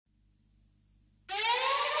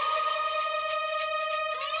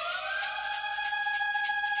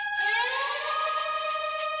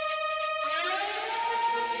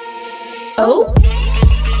Oh.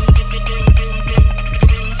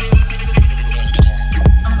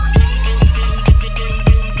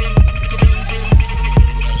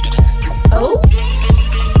 Oh.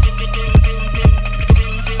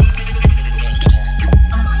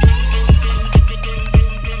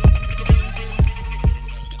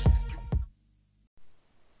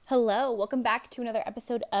 Hello, welcome back to another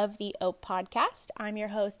episode of the Ope Podcast. I'm your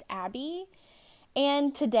host, Abby,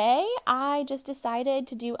 and today I just decided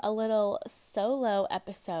to do a little solo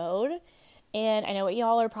episode, and I know what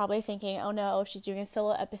y'all are probably thinking, oh no, she's doing a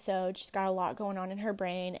solo episode, she's got a lot going on in her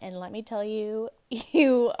brain, and let me tell you,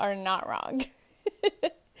 you are not wrong.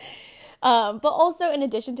 But also, in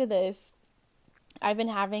addition to this, I've been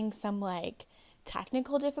having some,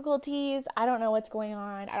 technical difficulties. I don't know what's going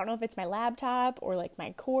on. I don't know if it's my laptop or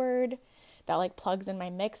my cord that plugs in my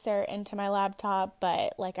mixer into my laptop,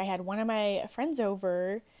 but I had one of my friends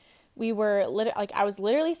over. We were I was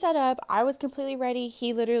literally set up. I was completely ready.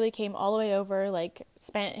 He literally came all the way over,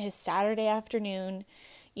 spent his Saturday afternoon,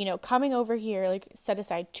 coming over here, set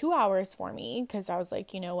aside 2 hours for me, because I was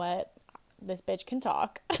like, you know what, this bitch can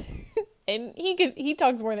talk. And he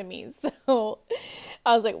talks more than me, so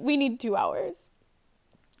I was like, we need 2 hours.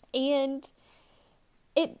 And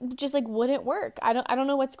it just wouldn't work. I don't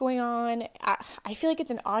know what's going on. I feel like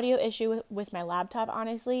it's an audio issue with my laptop,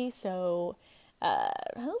 honestly. So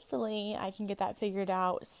hopefully I can get that figured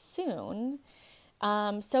out soon.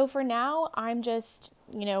 So for now, I'm just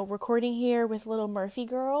recording here with little Murphy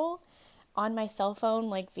girl on my cell phone,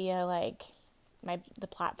 via the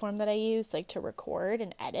platform that I use to record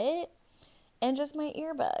and edit, and just my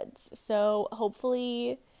earbuds. So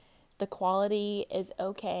hopefully the quality is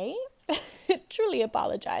okay. Truly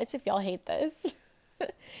apologize if y'all hate this.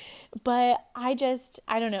 But I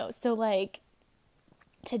don't know. So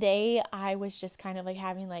today I was just kind of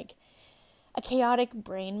having a chaotic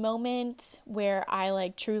brain moment where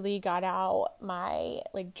I truly got out my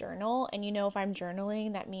journal. And if I'm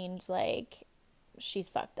journaling, that means she's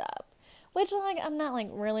fucked up. Which I'm not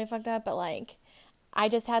really fucked up, but I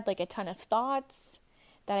just had a ton of thoughts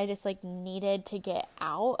that I just needed to get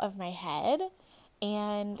out of my head.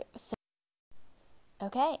 And so,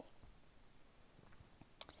 okay.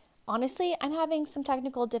 Honestly, I'm having some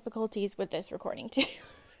technical difficulties with this recording too.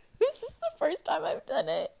 This is the first time I've done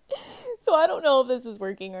it. So I don't know if this is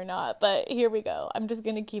working or not, but here we go. I'm just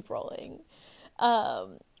going to keep rolling.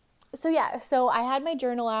 So I had my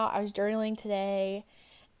journal out. I was journaling today.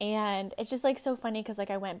 And it's just so funny because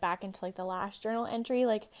I went back into the last journal entry.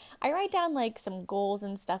 I write down some goals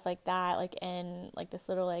and stuff like that in this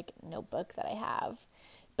little notebook that I have.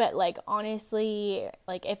 But honestly,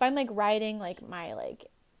 if I'm writing my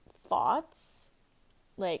thoughts,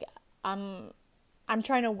 I'm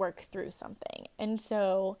trying to work through something. And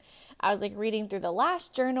so I was reading through the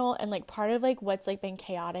last journal, and part of what's been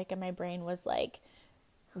chaotic in my brain was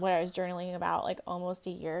what I was journaling about almost a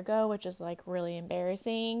year ago, which is really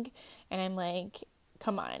embarrassing. And I'm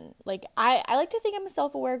come on. I like to think I'm a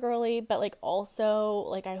self-aware girly, but also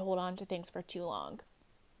I hold on to things for too long.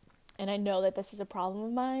 And I know that this is a problem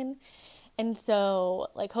of mine. And so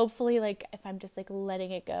hopefully if I'm just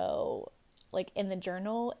letting it go in the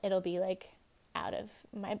journal, it'll be out of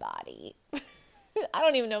my body. I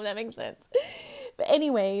don't even know if that makes sense. But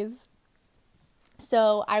anyways,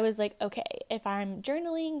 so I was okay, if I'm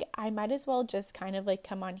journaling, I might as well just kind of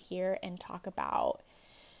come on here and talk about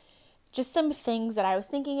just some things that I was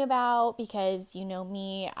thinking about, because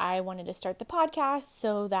me, I wanted to start the podcast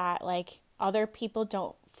so that other people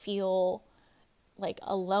don't feel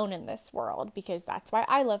alone in this world, because that's why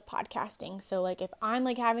I love podcasting. So if I'm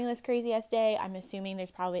having this crazy ass day, I'm assuming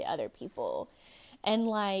there's probably other people. And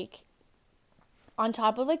on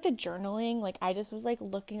top of the journaling, I just was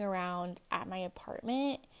looking around at my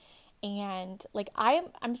apartment, and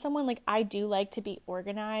I'm someone I do like to be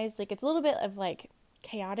organized. It's a little bit of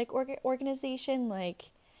chaotic organization.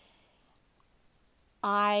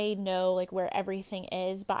 I know where everything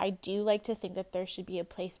is, but I do like to think that there should be a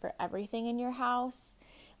place for everything in your house.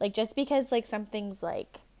 Just because something's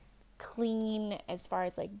clean as far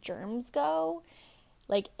as germs go,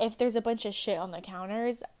 if there's a bunch of shit on the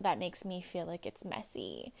counters, that makes me feel it's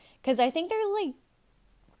messy. Because I think they're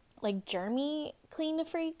germy clean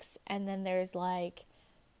freaks, and then there's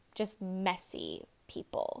just messy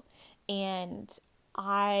people. And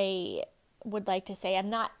I would like to say I'm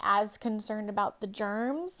not as concerned about the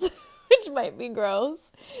germs, which might be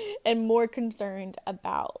gross, and more concerned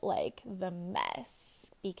about the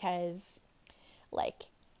mess, because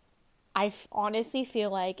I honestly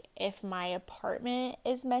feel if my apartment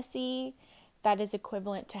is messy, that is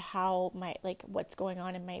equivalent to how what's going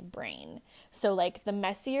on in my brain. So like the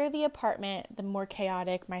messier the apartment, the more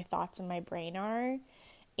chaotic my thoughts in my brain are.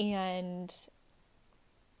 And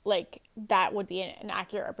like that would be an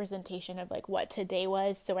accurate representation of like what today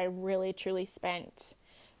was. So I really truly spent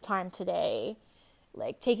time today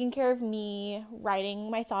like taking care of me,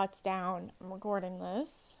 writing my thoughts down. I'm recording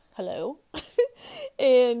this. Hello.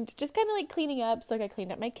 And just kind of like cleaning up. So like I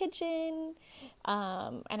cleaned up my kitchen.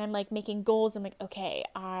 And I'm like making goals. I'm like, okay,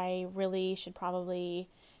 I really should probably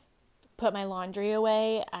put my laundry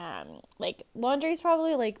away. Like laundry is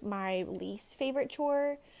probably like my least favorite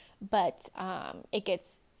chore, but it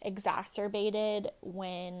gets exacerbated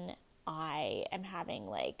when I am having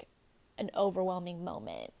like an overwhelming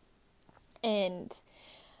moment. And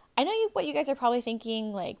I know what you guys are probably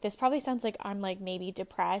thinking, like, this probably sounds like I'm, like, maybe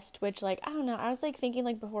depressed, which, like, I don't know. I was, like, thinking,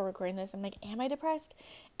 like, before recording this, I'm like, am I depressed?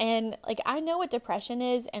 And, like, I know what depression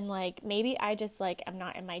is, and, like, maybe I just, like, I'm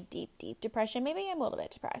not in my deep, deep depression. Maybe I'm a little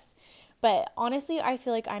bit depressed. But, honestly, I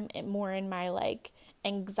feel like I'm more in my, like,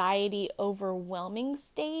 anxiety, overwhelming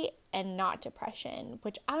state and not depression,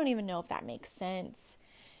 which I don't even know if that makes sense.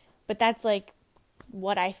 But that's, like,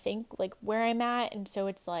 what I think, like, where I'm at. And so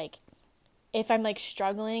it's, like, if I'm like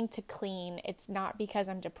struggling to clean, it's not because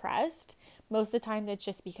I'm depressed. Most of the time, it's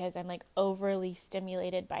just because I'm like overly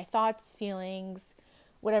stimulated by thoughts, feelings,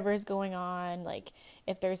 whatever is going on. Like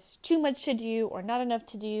if there's too much to do or not enough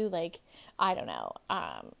to do, like, I don't know.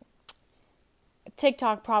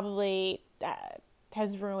 TikTok probably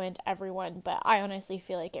has ruined everyone, but I honestly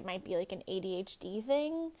feel like it might be like an ADHD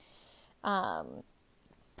thing.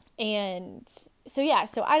 And so, yeah,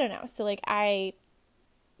 so I don't know. So like I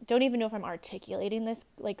don't even know if I'm articulating this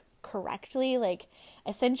like correctly. Like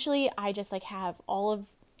essentially I just like have all of,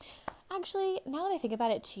 actually now that I think about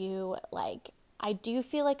it too, like I do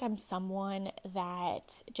feel like I'm someone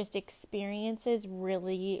that just experiences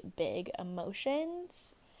really big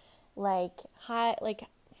emotions, like high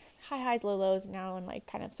highs, low lows. Now I'm like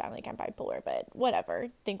kind of sound like I'm bipolar, but whatever,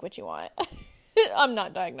 think what you want. I'm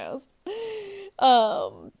not diagnosed.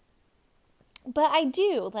 But I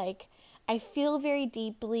do, like, I feel very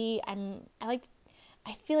deeply. I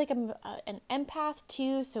feel like I'm an empath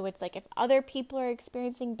too. So it's like if other people are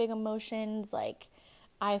experiencing big emotions, like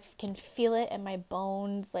I can feel it in my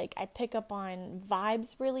bones. Like I pick up on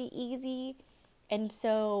vibes really easy. And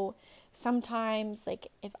so sometimes like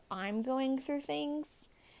if I'm going through things,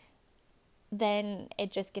 then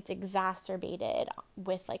it just gets exacerbated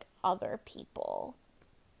with like other people.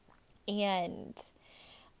 And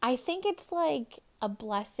I think it's like a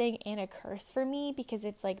blessing and a curse for me, because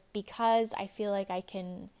it's like, because I feel like I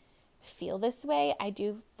can feel this way, I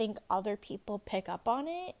do think other people pick up on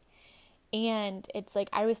it. And it's like,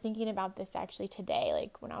 I was thinking about this actually today,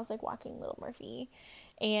 like when I was like walking Little Murphy,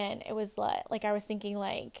 and it was like I was thinking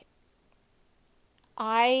like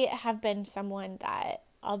I have been someone that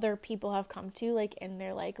other people have come to like in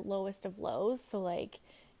their like lowest of lows. So like,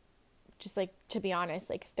 just like, to be honest,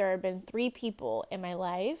 like there have been 3 people in my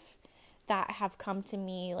life that have come to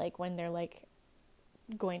me like when they're like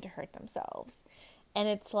going to hurt themselves. And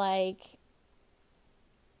it's like,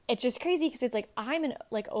 it's just crazy because it's like I'm an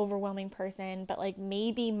like overwhelming person, but like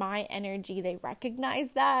maybe my energy, they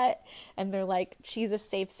recognize that and they're like, she's a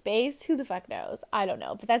safe space. Who the fuck knows? I don't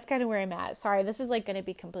know, but that's kind of where I'm at. Sorry, this is like going to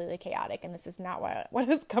be completely chaotic, and this is not what I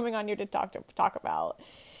was coming on here to talk about.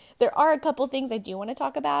 There are a couple things I do want to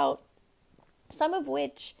talk about, some of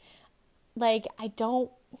which like I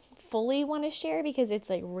don't fully want to share because it's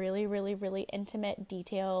like really, really, really intimate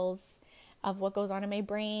details of what goes on in my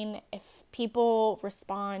brain. If people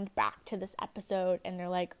respond back to this episode and they're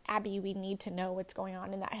like, Abby, we need to know what's going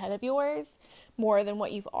on in that head of yours more than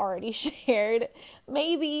what you've already shared,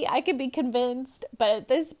 maybe I could be convinced, but at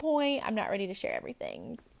this point I'm not ready to share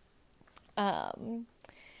everything.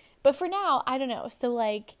 But for now, I don't know. So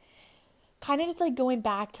like kind of just like going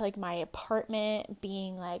back to like my apartment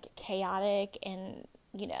being like chaotic, and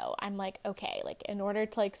you know, I'm like, okay, like in order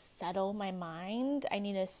to like settle my mind, I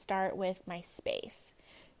need to start with my space.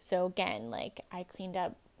 So again, like I cleaned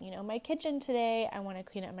up, you know, my kitchen today. I want to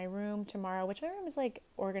clean up my room tomorrow, which my room is like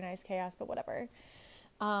organized chaos, but whatever.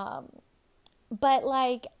 But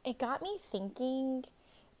like it got me thinking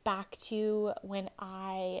back to when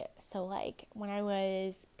I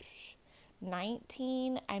was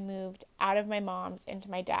 19, I moved out of my mom's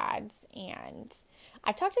into my dad's, and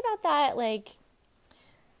I've talked about that like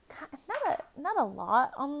not a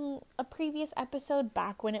lot on a previous episode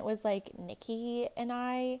back when it was like Nikki and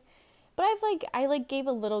I, but I gave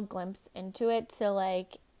a little glimpse into it. So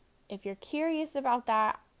like if you're curious about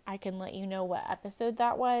that, I can let you know what episode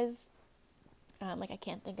that was. Like I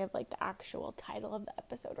can't think of like the actual title of the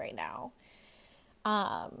episode right now.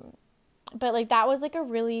 But like that was like a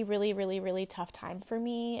really, really, really, really tough time for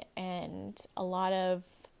me, and a lot of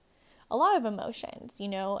emotions, you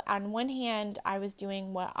know. On one hand, I was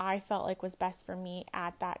doing what I felt like was best for me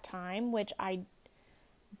at that time, which I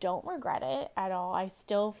don't regret it at all. I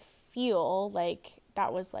still feel like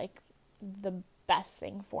that was like the best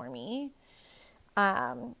thing for me.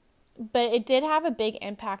 But it did have a big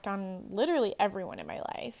impact on literally everyone in my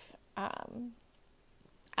life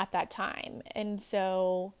at that time. And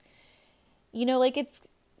so, you know, like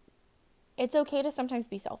it's okay to sometimes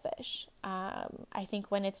be selfish. I think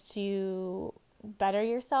when it's to better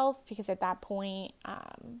yourself, because at that point,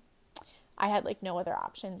 I had like no other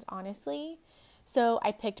options, honestly. So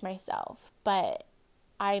I picked myself, but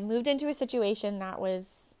I moved into a situation that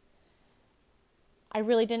was, I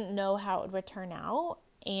really didn't know how it would turn out.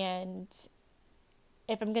 And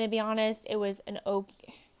if I'm going to be honest, it was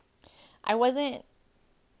I wasn't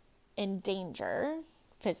in danger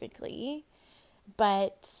physically,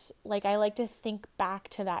 but like I like to think back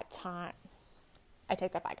to that time. I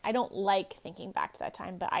take that back. I don't like thinking back to that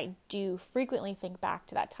time, but I do frequently think back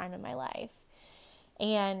to that time in my life.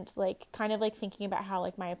 And like kind of like thinking about how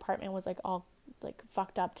like my apartment was like all like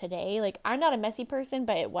fucked up today. Like I'm not a messy person,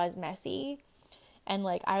 but it was messy. And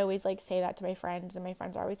like I always like say that to my friends, and my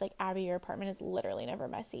friends are always like, Abby, your apartment is literally never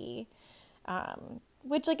messy.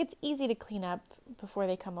 Which like it's easy to clean up before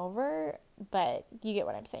they come over, but you get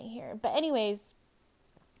what I'm saying here. But anyways,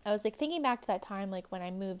 I was like thinking back to that time like when I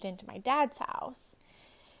moved into my dad's house,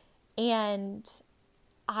 and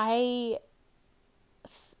I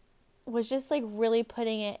was just like really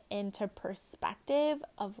putting it into perspective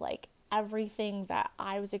of like everything that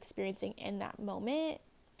I was experiencing in that moment.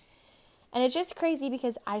 And it's just crazy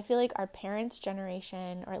because I feel like our parents'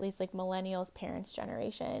 generation, or at least like millennials' parents'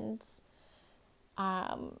 generations,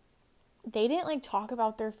 they didn't like talk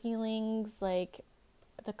about their feelings, like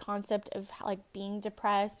the concept of like being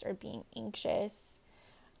depressed or being anxious.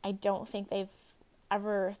 I don't think they've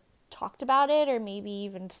ever talked about it or maybe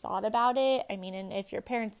even thought about it. I mean, and if your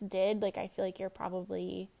parents did, like I feel like you're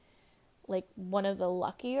probably like one of the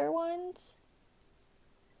luckier ones.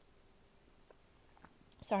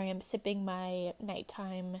 Sorry, I'm sipping my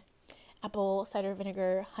nighttime apple cider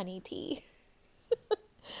vinegar honey tea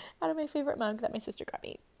out of my favorite mug that my sister got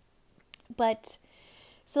me. But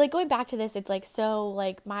so like going back to this, it's like, so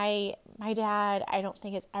like my dad, I don't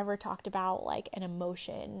think has ever talked about like an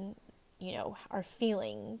emotion, you know, our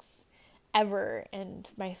feelings ever in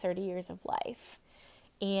my 30 years of life.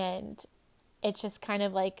 And it's just kind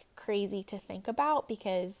of like crazy to think about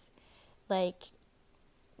because like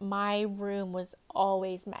my room was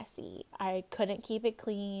always messy. I couldn't keep it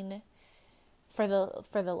clean for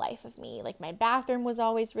the life of me. Like my bathroom was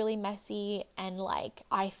always really messy, and like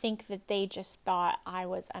I think that they just thought I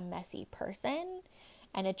was a messy person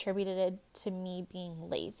and attributed it to me being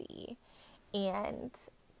lazy. And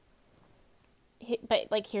but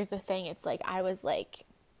like here's the thing, it's like I was like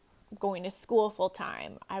going to school full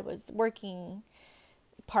time. I was working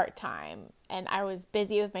part time, and I was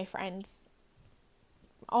busy with my friends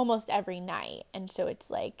almost every night. And so it's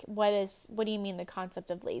like, what do you mean the concept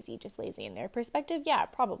of lazy? Just lazy in their perspective? Yeah,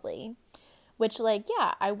 probably. Which like,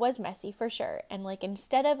 yeah, I was messy for sure. And like,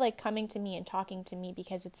 instead of like coming to me and talking to me,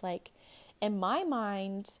 because it's like, in my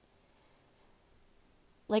mind,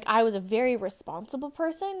 like I was a very responsible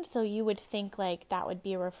person. So you would think like that would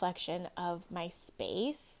be a reflection of my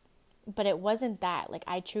space, but it wasn't that. Like,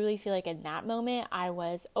 I truly feel like in that moment, I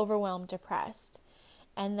was overwhelmed, depressed.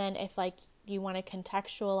 And then if like you want to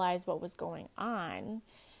contextualize what was going on,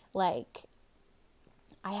 like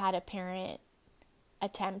I had a parent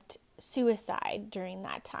attempt suicide during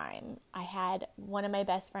that time. I had one of my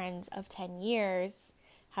best friends of 10 years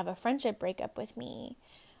have a friendship breakup with me.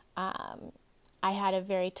 I had a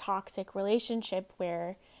very toxic relationship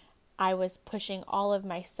where I was pushing all of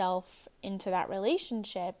myself into that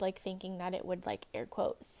relationship, like thinking that it would like air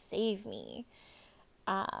quote save me.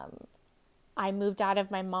 I moved out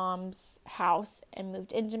of my mom's house and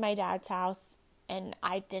moved into my dad's house, and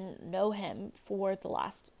I didn't know him for the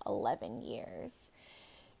last 11 years.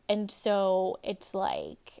 And so it's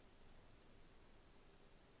like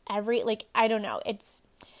I don't know,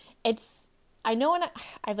 I know when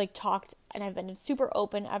I've like talked and I've been super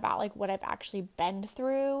open about like what I've actually been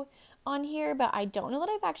through on here, but I don't know that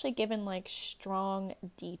I've actually given like strong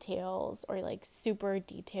details or like super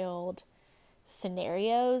detailed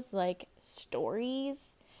scenarios, like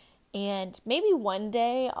stories. And maybe one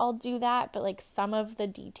day I'll do that, but like some of the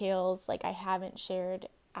details like I haven't shared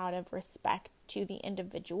out of respect to the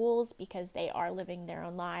individuals because they are living their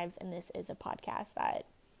own lives, and this is a podcast that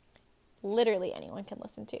literally anyone can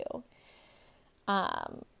listen to.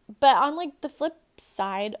 But on like the flip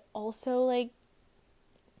side, also like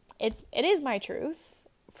it is my truth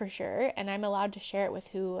for sure, and I'm allowed to share it with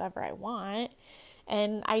whoever I want,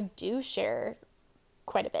 and I do share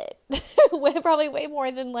quite a bit, probably way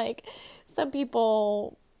more than like some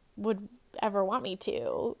people would ever want me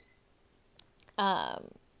to.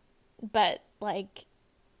 But like,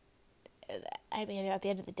 I mean, at the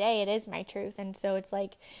end of the day, it is my truth. And so it's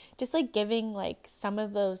like, just like giving like some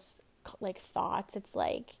of those like thoughts, it's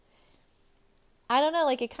like, I don't know,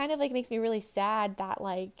 like it kind of like makes me really sad that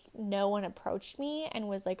like no one approached me and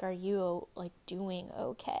was like, are you like doing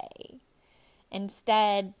okay?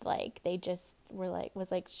 Instead, like they just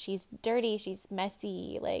was like, she's dirty, she's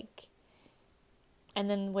messy, like, and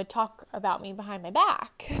then would talk about me behind my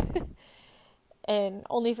back. And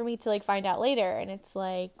only for me to like find out later. And it's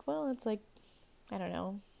like, well, it's like, I don't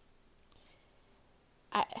know.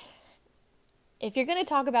 If you're going to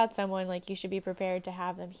talk about someone, like you should be prepared to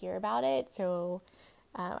have them hear about it. So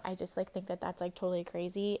I just like think that that's like totally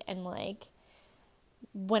crazy. And like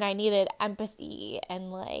when I needed empathy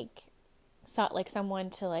and like someone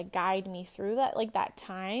to like guide me through that, like that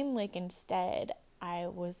time, like instead I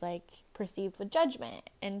was like perceived with judgment.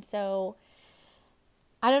 And so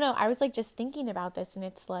I don't know, I was like just thinking about this, and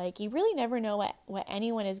it's like you really never know what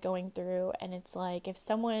anyone is going through. And it's like if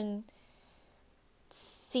someone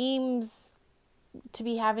seems to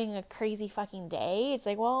be having a crazy fucking day, it's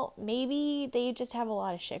like, well, maybe they just have a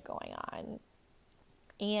lot of shit going on.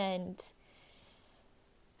 And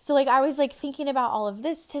so like I was like thinking about all of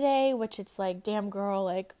this today, which it's like, damn girl,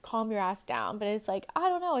 like calm your ass down. But it's like, I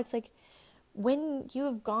don't know, it's like when you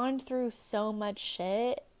have gone through so much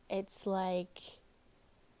shit, it's like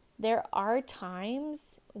there are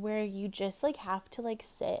times where you just like have to like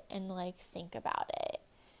sit and like think about it.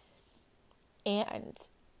 And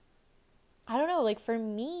I don't know, like for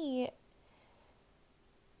me,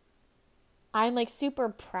 I'm like super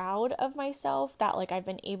proud of myself that like I've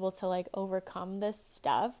been able to like overcome this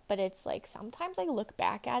stuff, but it's like sometimes I look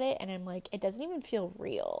back at it and I'm like, it doesn't even feel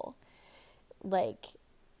real. Like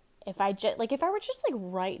if I were just like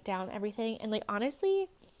write down everything, and like honestly,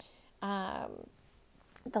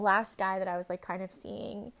 the last guy that I was like kind of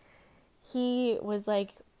seeing, he was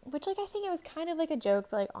like, which like I think it was kind of like a joke,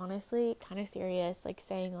 but like honestly kind of serious, like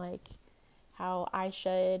saying like how I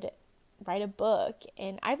should write a book.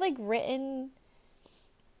 And I've like written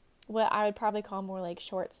what I would probably call more like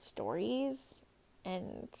short stories,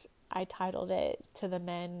 and I titled it to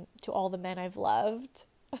all the men I've loved,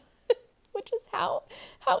 which is how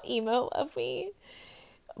emo of me.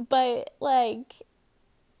 But like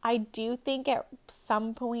I do think at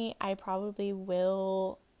some point I probably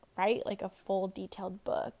will write like a full detailed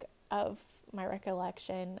book of my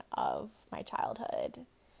recollection of my childhood,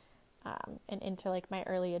 and into like my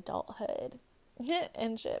early adulthood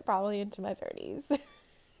and shit, probably into my 30s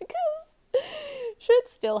because shit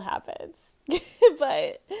still happens.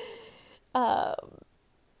 But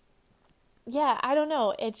yeah, I don't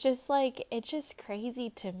know, it's just crazy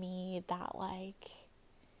to me that like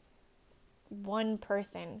one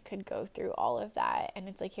person could go through all of that. And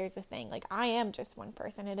it's like, here's the thing, like I am just one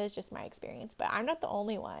person, it is just my experience, but I'm not the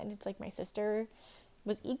only one. It's like my sister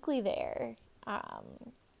was equally there,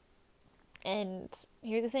 and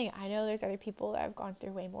here's the thing, I know there's other people that have gone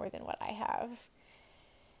through way more than what I have.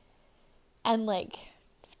 And like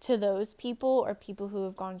to those people, or people who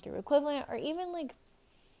have gone through equivalent or even like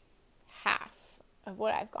half of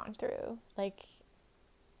what I've gone through, like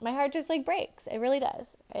my heart just like breaks. It really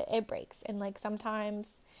does. It breaks. And like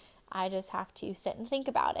sometimes I just have to sit and think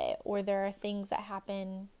about it, or there are things that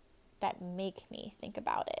happen that make me think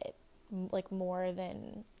about it like more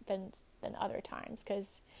than other times,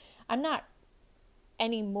 because I'm not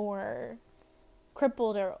any more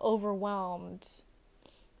crippled or overwhelmed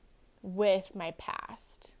with my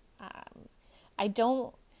past. I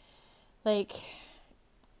don't like,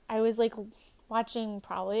 I was like watching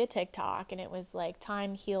probably a TikTok, and it was like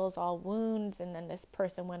time heals all wounds, and then this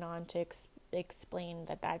person went on to explain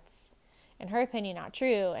that that's, in her opinion, not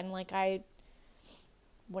true. And like I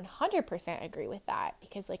 100% agree with that,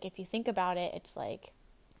 because like if you think about it, it's like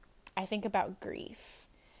I think about grief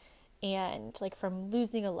and like from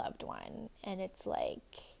losing a loved one, and it's like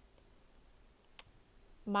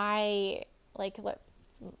my like what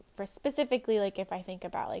for specifically, like if I think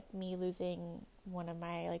about like me losing one of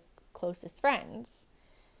my like closest friends,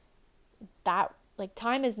 that like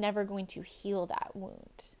time is never going to heal that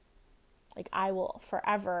wound. Like I will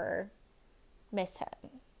forever miss him.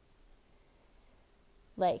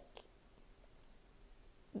 Like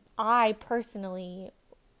I personally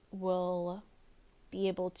will be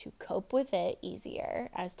able to cope with it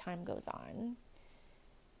easier as time goes on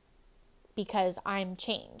because I'm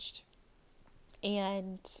changed.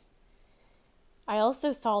 And I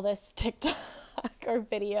also saw this TikTok or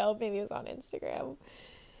video, maybe it was on Instagram,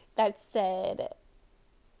 that said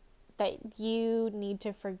that you need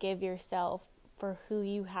to forgive yourself for who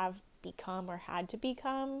you have become or had to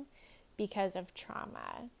become because of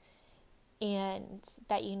trauma. And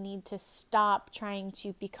that you need to stop trying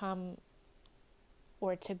to become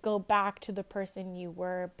or to go back to the person you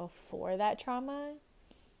were before that trauma,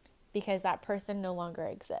 because that person no longer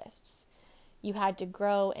exists. You had to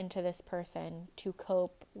grow into this person to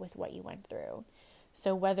cope with what you went through.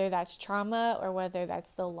 So whether that's trauma or whether that's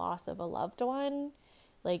the loss of a loved one,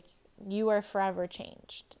 like, you are forever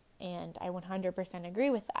changed. And I 100% agree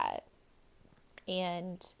with that.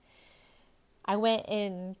 And I went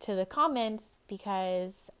into the comments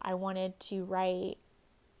because I wanted to write,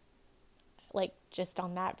 like, just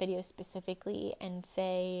on that video specifically and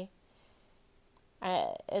say,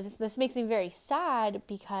 this makes me very sad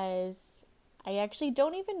because I actually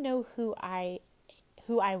don't even know who I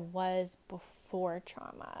was before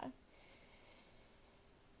trauma.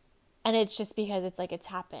 And it's just because it's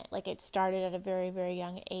happened. Like, it started at a very, very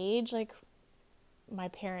young age. Like, my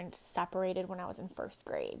parents separated when I was in first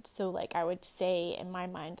grade. So, like, I would say in my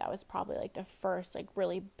mind that was probably, like, the first, like,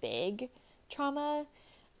 really big trauma.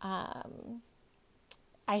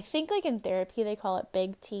 I think, like, in therapy they call it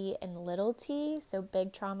big T and little t. So,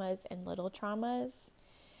 big traumas and little traumas.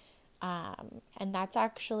 And that's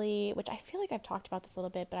actually, which I feel like I've talked about this a little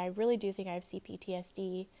bit, but I really do think I have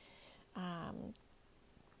CPTSD.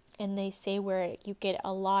 And they say where you get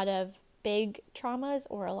a lot of big traumas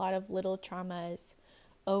or a lot of little traumas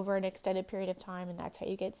over an extended period of time, and that's how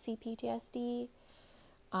you get CPTSD.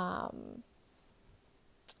 And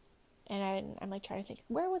I'm like trying to think,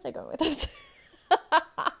 where was I going with this?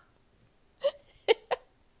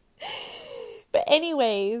 But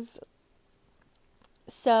anyways,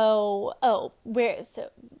 so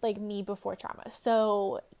like me before trauma.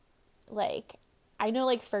 So, like, I know,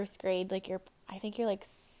 like, first grade, like, I think you're like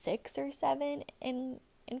 6 or 7 in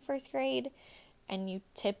first grade, and you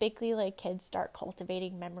typically, like, kids start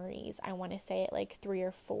cultivating memories. I want to say at like 3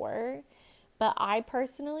 or 4, but I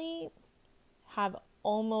personally have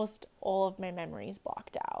almost all of my memories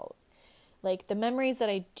blocked out. Like, the memories that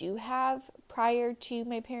I do have prior to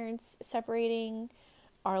my parents separating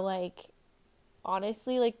are, like,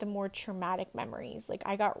 honestly, like, the more traumatic memories. Like,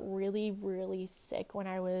 I got really, really sick when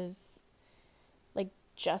I was, like,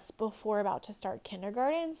 just before about to start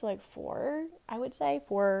kindergarten. So, like, 4, I would say,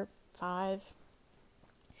 4, 5,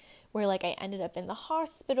 where, like, I ended up in the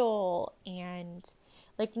hospital. And,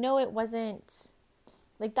 like, no, it wasn't,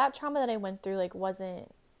 like, that trauma that I went through, like,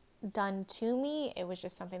 wasn't done to me. It was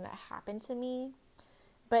just something that happened to me.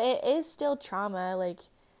 But it is still trauma, like,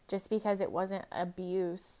 just because it wasn't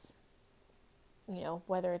abuse, you know,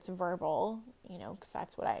 whether it's verbal, you know, because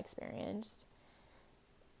that's what I experienced.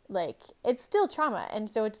 Like, it's still trauma. And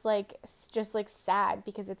so it's, like, just, like, sad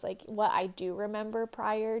because it's, like, what I do remember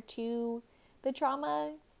prior to the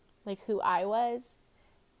trauma, like, who I was,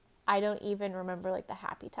 I don't even remember, like, the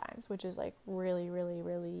happy times, which is, like, really, really,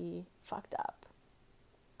 really fucked up.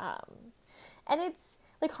 And it's,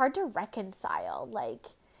 like, hard to reconcile. Like,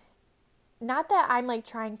 not that I'm, like,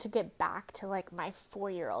 trying to get back to, like, my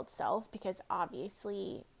 4-year-old self, because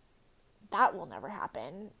obviously that will never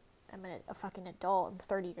happen. I'm a fucking adult. I'm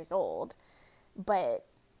 30 years old. But,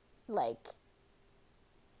 like,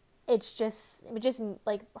 it just,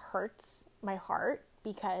 like, hurts my heart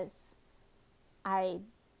because I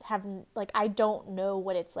don't know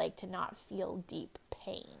what it's like to not feel deep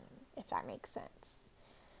pain, if that makes sense.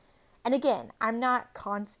 And again, I'm not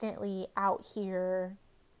constantly out here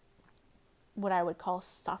what I would call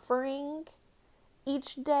suffering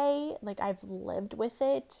each day. Like, I've lived with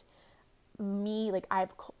it. Like,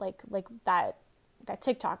 I've, like that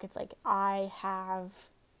TikTok, it's like, I have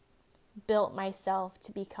built myself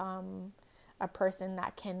to become a person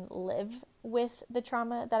that can live with the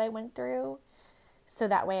trauma that I went through. So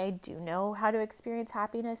that way I do know how to experience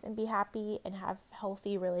happiness and be happy and have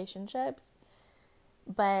healthy relationships.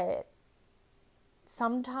 But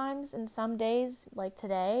sometimes, in some days, like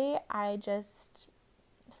today, I just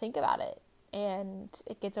think about it and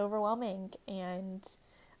it gets overwhelming. And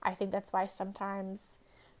I think that's why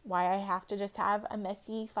I have to just have a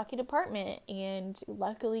messy fucking apartment. And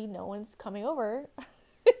luckily no one's coming over,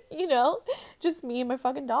 you know, just me and my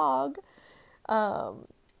fucking dog.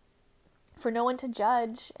 For no one to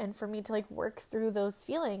judge and for me to, like, work through those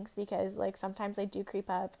feelings, because, like, sometimes they do creep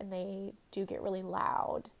up and they do get really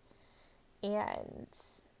loud. And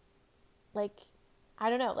like, I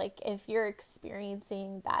don't know, like if you're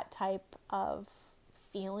experiencing that type of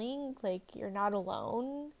feeling, like you're not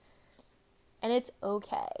alone and it's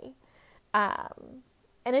okay.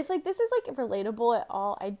 And if like this is like relatable at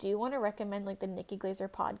all, I do want to recommend like the Nikki Glazer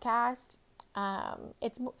podcast.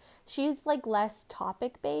 She's like less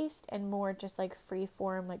topic based and more just like free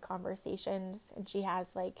form like conversations, and she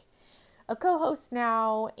has like a co-host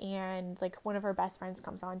now, and like one of her best friends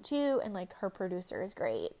comes on too, and like her producer is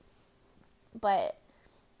great. But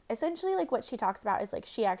essentially like what she talks about is like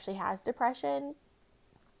she actually has depression,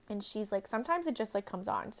 and she's like sometimes it just like comes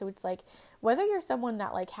on. So it's like whether you're someone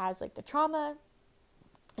that like has like the trauma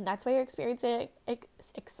and that's why you're experiencing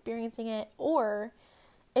it, or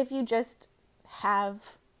if you just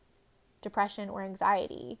have depression or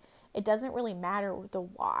anxiety, it doesn't really matter the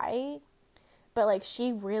why. But like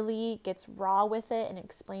she really gets raw with it and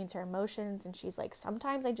explains her emotions, and she's like,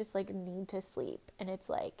 sometimes I just like need to sleep. And it's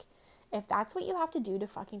like, if that's what you have to do to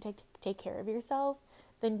fucking take care of yourself,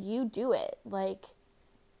 then you do it. Like,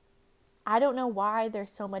 I don't know why there's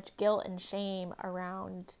so much guilt and shame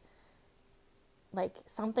around like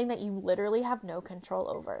something that you literally have no control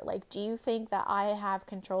over. Like, do you think that I have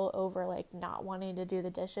control over like not wanting to do the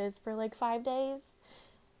dishes for like 5 days?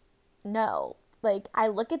 No. Like, I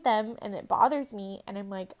look at them and it bothers me, and I'm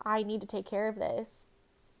like, I need to take care of this.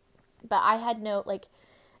 But I had no, like,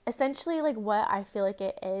 essentially, like, what I feel like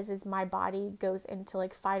it is my body goes into,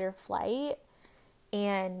 like, fight or flight.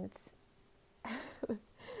 And,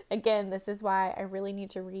 again, this is why I really need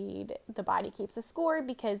to read The Body Keeps a Score,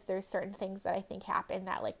 because there's certain things that I think happen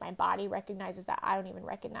that, like, my body recognizes that I don't even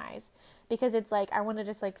recognize. Because it's, like, I want to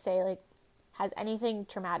just, like, say, like, has anything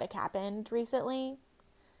traumatic happened recently?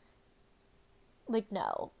 Like,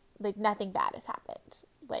 no. Like, nothing bad has happened.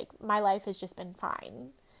 Like, my life has just been fine.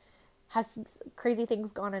 Has crazy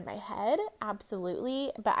things gone in my head?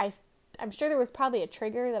 Absolutely. But I'm sure there was probably a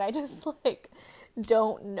trigger that I just, like,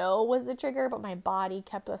 don't know was the trigger, but my body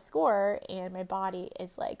kept a score, and my body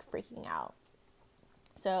is, like, freaking out.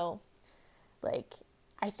 So, like,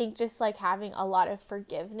 I think just, like, having a lot of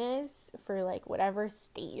forgiveness for, like, whatever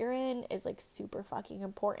state you're in is, like, super fucking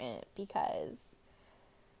important, because,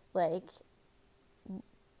 like,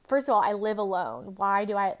 first of all, I live alone. Why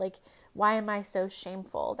am I so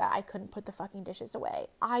shameful that I couldn't put the fucking dishes away?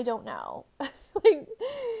 I don't know. Like,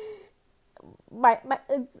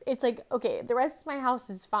 it's like, okay, the rest of my house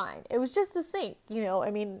is fine. It was just the sink,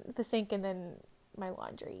 I mean, the sink and then my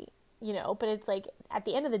laundry, but it's like, at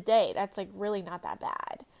the end of the day, that's like really not that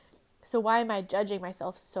bad. So why am I judging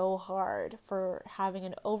myself so hard for having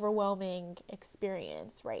an overwhelming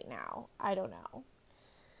experience right now? I don't know.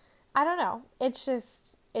 It's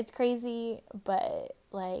just, it's crazy, but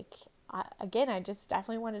like, I just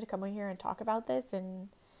definitely wanted to come on here and talk about this, and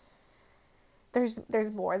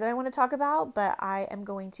there's more that I want to talk about, but I am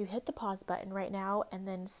going to hit the pause button right now and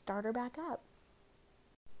then start her back up.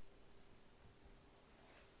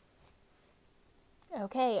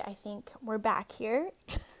 Okay, I think we're back here.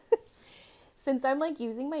 Since I'm like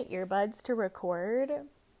using my earbuds to record,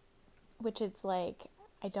 which it's like,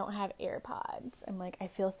 I don't have AirPods. I'm like, I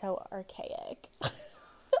feel so archaic.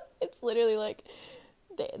 It's literally like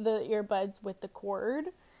the earbuds with the cord,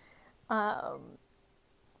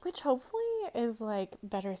 which hopefully is like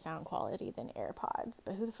better sound quality than AirPods,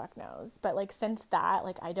 but who the fuck knows? But like, since that,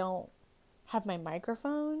 like, I don't have my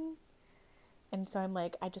microphone, and so I'm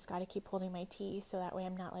like, I just got to keep holding my tea so that way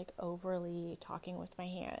I'm not like overly talking with my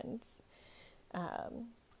hands.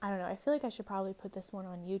 I don't know. I feel like I should probably put this one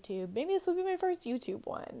on YouTube. Maybe this will be my first YouTube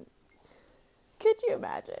one. Could you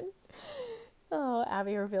imagine? Oh,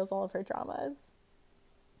 Abby reveals all of her traumas.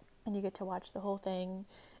 And you get to watch the whole thing.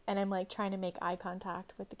 And I'm like trying to make eye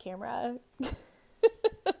contact with the camera.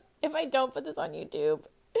 If I don't put this on YouTube,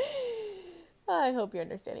 I hope you're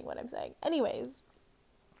understanding what I'm saying. Anyways,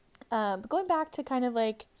 but going back to kind of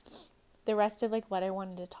like the rest of like what I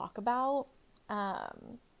wanted to talk about.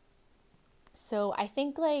 So I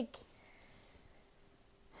think like,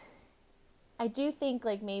 I do think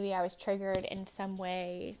like maybe I was triggered in some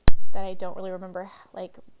way that I don't really remember,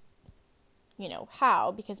 like,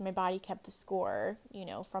 how, because my body kept the score,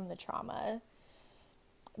 from the trauma.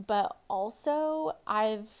 But also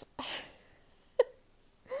I've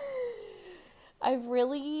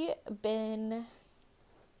really been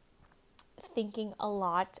thinking a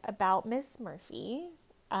lot about Miss Murphy.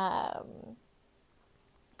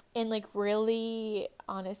 And like really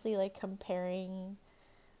honestly like comparing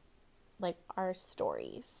like our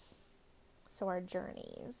stories, so our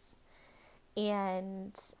journeys.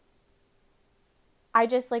 And I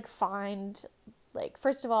just like find, like,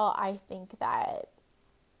 first of all, I think that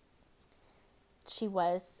she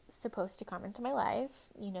was supposed to come into my life.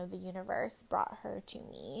 You know, the universe brought her to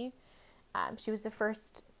me. She was the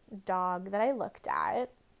first dog that I looked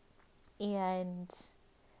at. And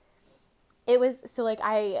it was, so like,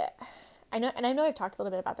 I know, and I know I've talked a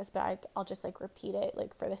little bit about this, but I'll just like repeat it,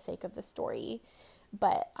 like for the sake of the story.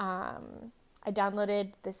 But, I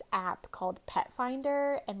downloaded this app called Pet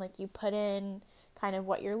Finder, and like you put in kind of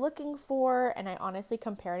what you're looking for. And I honestly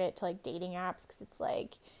compared it to like dating apps, because it's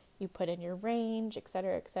like you put in your range, et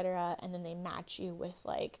cetera, and then they match you with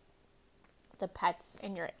like the pets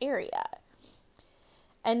in your area.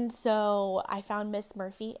 And so I found Miss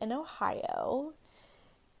Murphy in Ohio,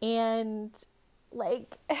 and like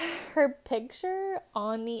her picture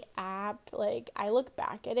on the app, like I look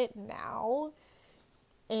back at it now,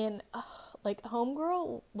 and like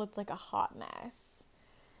homegirl looked like a hot mess.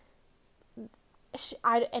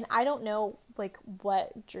 I don't know like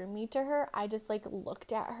what drew me to her. I just like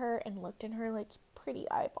looked at her and looked in her like pretty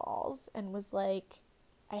eyeballs and was like,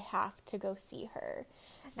 I have to go see her.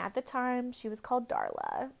 And at the time, she was called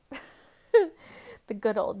Darla. The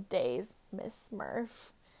good old days, Miss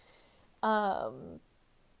Murph. And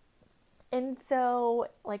so,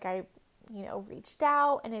 like, I, reached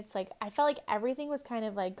out, and it's like, I felt like everything was kind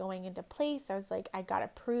of, like, going into place. I was like, I got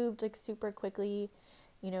approved, like, super quickly,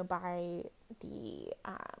 by the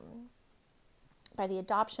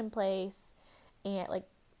adoption place, and, like,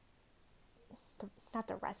 not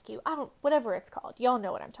the rescue, whatever it's called. Y'all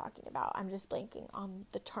know what I'm talking about. I'm just blanking on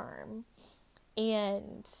the term.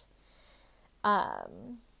 And, I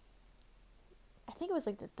think it was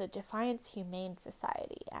like the Defiance Humane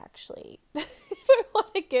Society, actually, if I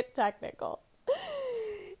want to get technical.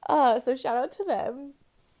 So shout out to them.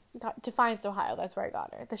 Defiance, Ohio, that's where I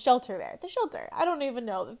got her. The shelter there. The shelter. I don't even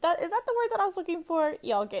know. Is that the word that I was looking for?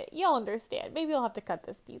 Y'all understand. Maybe I'll have to cut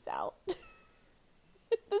this piece out.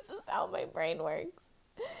 This is how my brain works.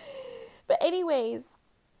 But anyways,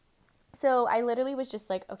 so I literally was just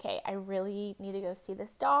like, okay, I really need to go see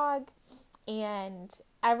this dog. And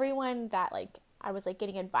everyone that, like, I was, like,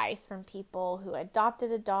 getting advice from people who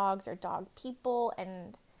adopted dogs or dog people.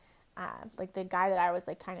 And, like, the guy that I was,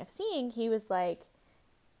 like, kind of seeing, he was like,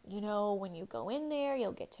 when you go in there,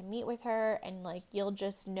 you'll get to meet with her. And, like, you'll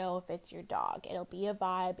just know if it's your dog. It'll be a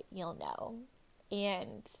vibe. You'll know.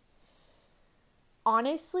 And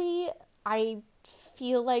honestly, I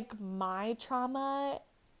feel like my trauma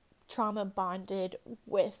bonded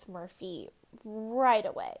with Murphy right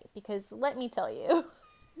away, because let me tell you,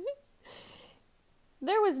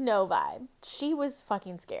 there was no vibe. She was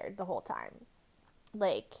fucking scared the whole time.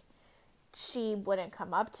 Like, she wouldn't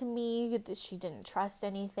come up to me. She didn't trust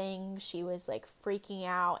anything. She was like freaking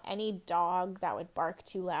out. Any dog that would bark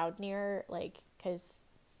too loud near, like, because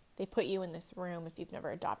they put you in this room if you've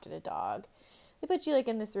never adopted a dog. They put you, like,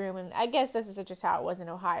 in this room, and I guess this is just how it was in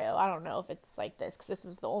Ohio. I don't know if it's like this, because this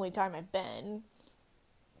was the only time I've been.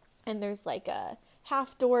 And there's, like, a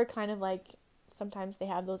half door, kind of like, sometimes they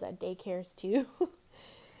have those at daycares, too.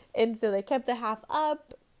 And so they kept the half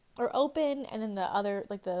up, or open, and then the other,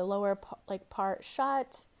 like, the lower, like, part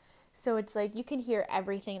shut. So it's, like, you can hear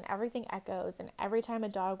everything, and everything echoes, and every time a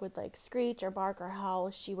dog would, like, screech or bark or howl,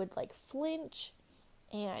 she would, like, flinch,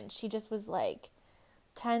 and she just was, like,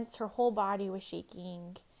 tense. Her whole body was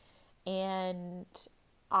shaking, and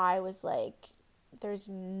I was like, there's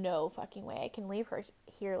no fucking way I can leave her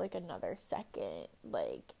here like another second.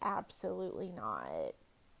 Like, absolutely not.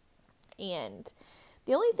 And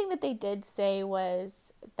the only thing that they did say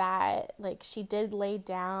was that, like, she did lay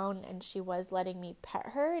down and she was letting me pet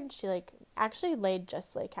her, and she, like, actually laid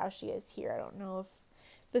just like how she is here. I don't know if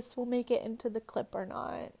this will make it into the clip or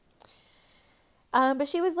not. But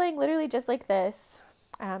she was laying literally just like this.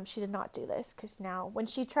 She did not do this, because now when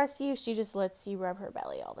she trusts you, she just lets you rub her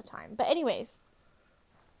belly all the time. But anyways,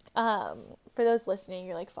 for those listening,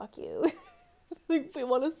 you're like, fuck you. Like, we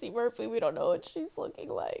want to see Murphy. We don't know what she's looking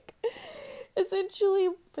like. Essentially,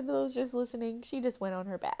 for those just listening, she just went on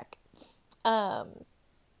her back. But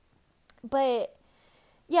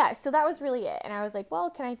yeah, so that was really it. And I was like, well,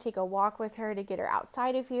 can I take a walk with her to get her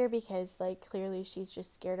outside of here? Because, like, clearly she's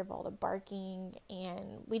just scared of all the barking.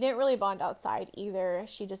 And we didn't really bond outside either.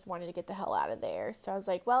 She just wanted to get the hell out of there. So I was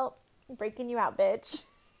like, well, I'm breaking you out, bitch.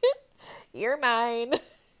 You're mine.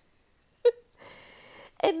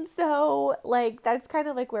 And so, like, that's kind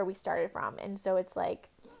of, like, where we started from. And so it's, like,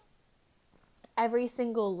 every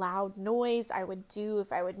single loud noise I would do,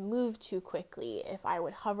 if I would move too quickly, if I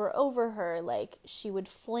would hover over her, like, she would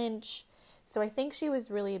flinch. So I think she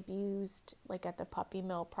was really abused, like, at the puppy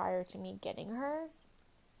mill prior to me getting her,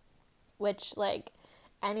 which, like,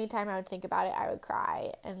 anytime I would think about it, I would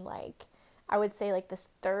cry. And, like, I would say like this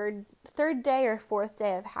third day or fourth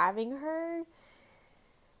day of having her,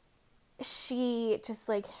 she just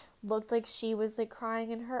like looked like she was like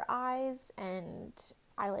crying in her eyes, and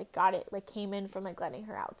I like got it, like came in from like letting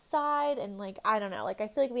her outside, and like I don't know, like I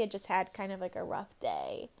feel like we had just had kind of like a rough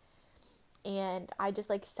day, and I just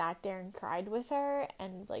like sat there and cried with her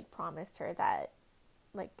and like promised her that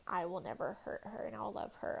like I will never hurt her and I'll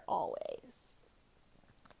love her always.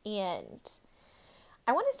 And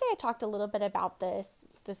I want to say I talked a little bit about this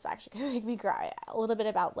actually gonna make me cry, a little bit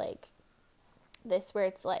about like this, where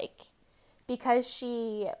it's like, because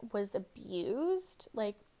she was abused,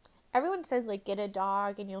 like everyone says like get a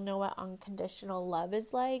dog and you'll know what unconditional love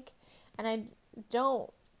is like, and I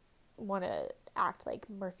don't want to act like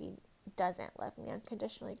Murphy doesn't love me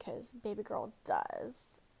unconditionally, because baby girl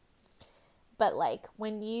does. But like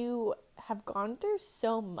when you have gone through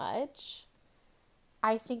so much,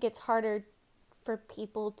 I think it's harder for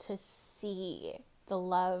people to see the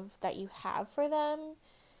love that you have for them.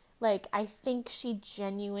 Like, I think she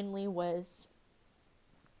genuinely was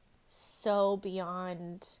so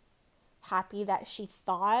beyond happy that she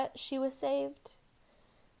thought she was saved.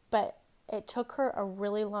 But it took her a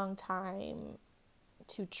really long time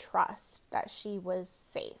to trust that she was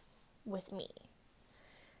safe with me.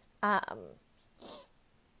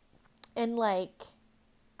 And like,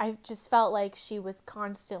 I just felt like she was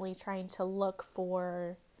constantly trying to look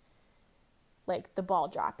for like the ball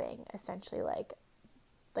dropping, essentially, like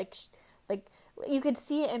you could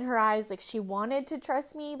see it in her eyes, like she wanted to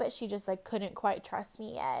trust me, but she just like couldn't quite trust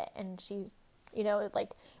me yet. And she, you know,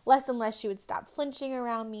 like less and less she would stop flinching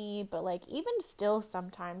around me, but like even still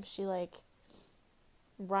sometimes she like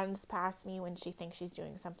runs past me when she thinks she's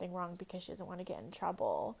doing something wrong because she doesn't want to get in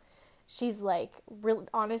trouble. She's like, really,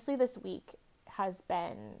 honestly, this week has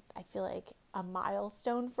been, I feel like, a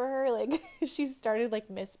milestone for her. Like she started like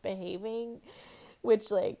misbehaving, which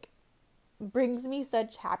like brings me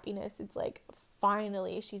such happiness. It's like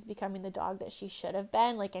finally she's becoming the dog that she should have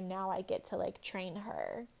been, like, and now I get to like train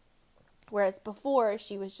her, whereas before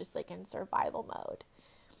she was just like in survival mode.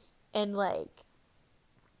 And like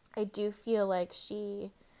I do feel like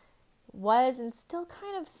she was and still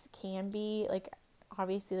kind of can be, like,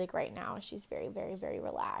 obviously like right now she's very very very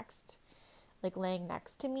relaxed, like laying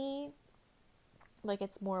next to me. Like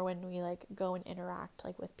it's more when we like go and interact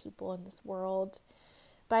like with people in this world.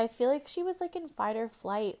 But I feel like she was like in fight or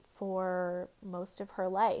flight for most of her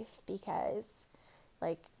life, because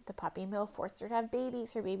like the puppy mill forced her to have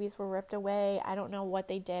babies. Her babies were ripped away. I don't know what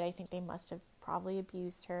they did. I think they must have probably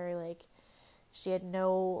abused her. Like she had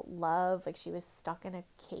no love. Like she was stuck in a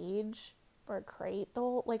cage or a crate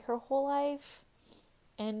her whole life.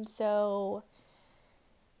 And so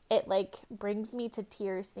it like brings me to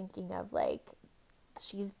tears thinking of like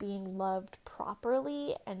she's being loved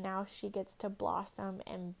properly, and now she gets to blossom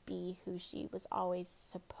and be who she was always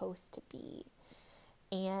supposed to be.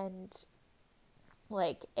 And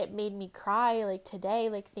like it made me cry like today,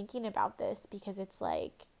 like thinking about this, because it's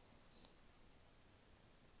like,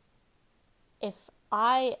 if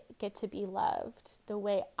I get to be loved the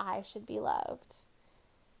way I should be loved,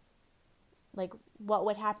 like what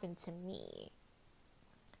would happen to me?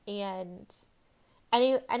 And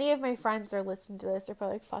any of my friends are listening to this, they're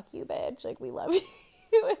probably like, fuck you, bitch, like we love you.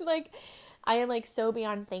 And like I am like so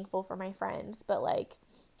beyond thankful for my friends, but like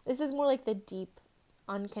this is more like the deep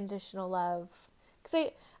unconditional love,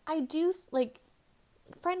 because I do like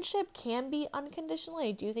friendship can be unconditional.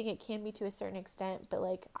 I do think it can be to a certain extent, but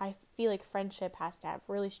like I feel like friendship has to have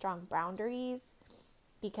really strong boundaries,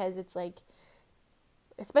 because it's like,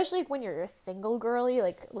 especially when you're a single girly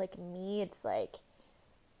like me, it's like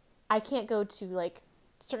I can't go to like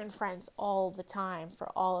certain friends all the time for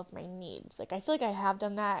all of my needs. Like I feel like I have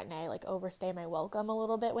done that, and I like overstay my welcome a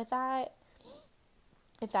little bit with that,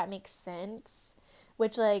 if that makes sense.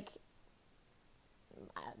 Which like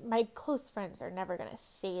my close friends are never gonna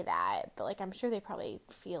say that, but like I'm sure they probably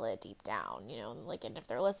feel it deep down, you know, like, and if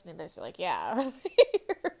they're listening to this, they're like, yeah,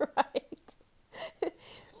 you're right.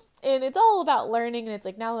 And it's all about learning, and it's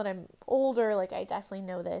like now that I'm older, like I definitely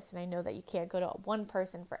know this, and I know that you can't go to one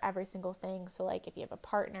person for every single thing. So like if you have a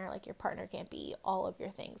partner, like your partner can't be all of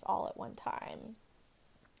your things all at one time.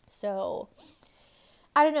 So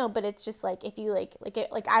I don't know, but it's just like if you like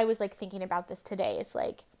I was like thinking about this today. It's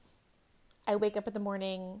like I wake up in the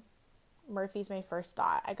morning, Murphy's my first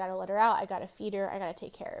thought. I gotta let her out, I gotta feed her, I gotta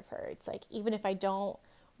take care of her. It's like even if I don't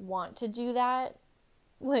want to do that,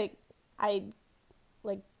 like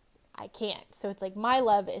I can't. So it's like my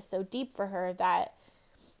love is so deep for her that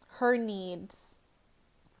her needs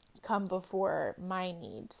come before my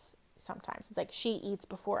needs sometimes. It's like she eats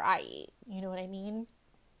before I eat. You know what I mean?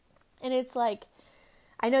 And it's like,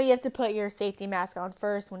 I know you have to put your safety mask on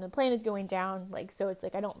first when the plane is going down. Like, so it's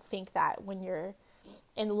like, I don't think that when you're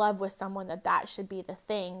in love with someone that should be the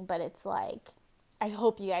thing. But it's like, I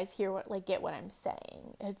hope you guys get what I'm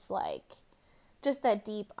saying. It's like, just that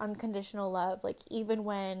deep, unconditional love. Like, even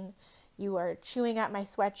when you are chewing at my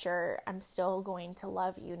sweatshirt, I'm still going to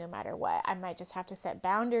love you no matter what. I might just have to set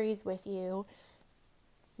boundaries with you,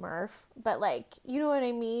 Murph. But, like, you know what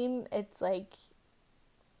I mean? It's like,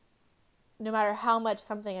 no matter how much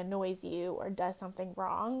something annoys you or does something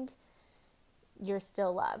wrong, you're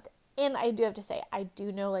still loved. And I do have to say, I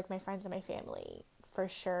do know, like, my friends and my family for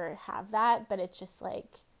sure have that, but it's just like,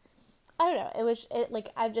 I don't know.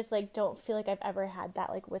 I just, like, don't feel like I've ever had that,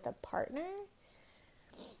 like, with a partner.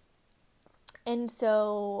 And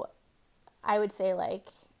so I would say, like,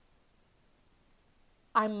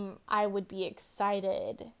 I would be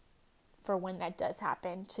excited for when that does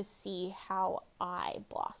happen to see how I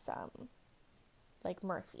blossom, like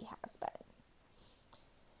Murphy has been.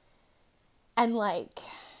 And, like,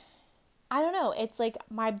 I don't know, it's like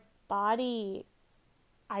my body,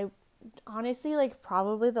 I honestly, like,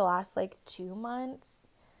 probably the last, like, 2 months,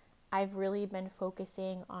 I've really been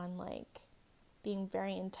focusing on, like, being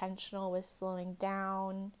very intentional with slowing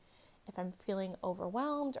down. If I'm feeling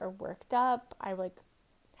overwhelmed or worked up, I, like,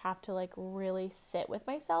 have to, like, really sit with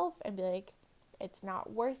myself and be like, it's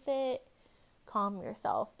not worth it. Calm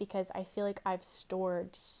yourself, because I feel like I've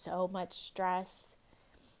stored so much stress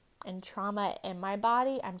and trauma in my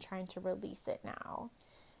body. I'm trying to release it now.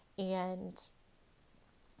 And,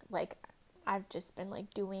 like, I've just been,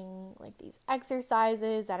 like, doing, like, these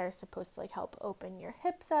exercises that are supposed to, like, help open your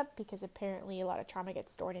hips up, because apparently a lot of trauma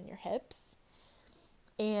gets stored in your hips,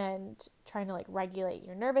 and trying to, like, regulate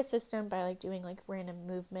your nervous system by, like, doing, like, random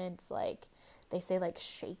movements. Like, they say, like,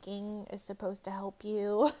 shaking is supposed to help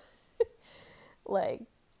you. Like,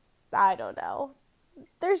 I don't know.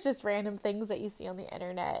 There's just random things that you see on the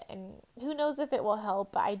internet, and who knows if it will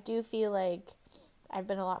help, but I do feel like I've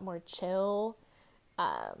been a lot more chill.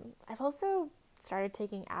 I've also started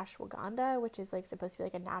taking ashwagandha, which is, like, supposed to be,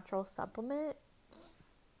 like, a natural supplement.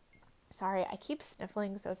 Sorry, I keep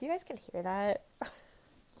sniffling, so if you guys can hear that,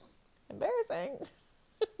 embarrassing.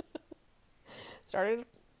 Started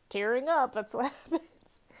tearing up, that's what happens.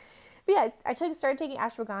 But yeah, started taking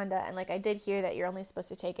ashwagandha, and, like, I did hear that you're only supposed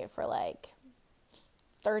to take it for, like,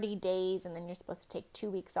 30 days, and then you're supposed to take 2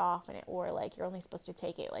 weeks off, or, like, you're only supposed to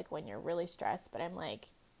take it, like, when you're really stressed. But I'm like,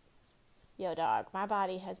 yo, dog, my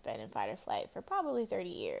body has been in fight or flight for probably 30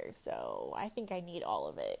 years, so I think I need all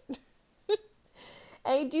of it.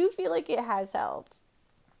 And I do feel like it has helped.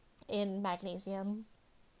 In magnesium,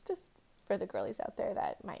 just for the girlies out there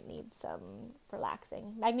that might need some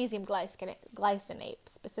relaxing. Magnesium glycinate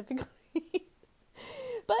specifically.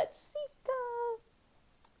 But seek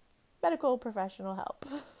medical professional help.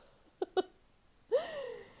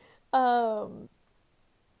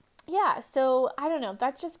 Yeah, so I don't know.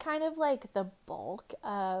 That's just kind of, like, the bulk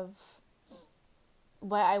of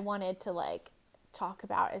what I wanted to, like, talk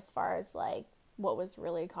about as far as, like, what was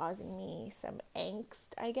really causing me some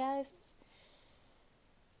angst, I guess.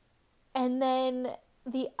 And then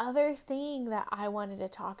the other thing that I wanted to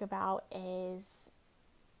talk about is,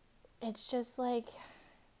 it's just, like,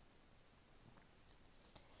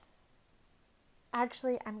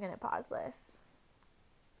 actually, I'm going to pause this.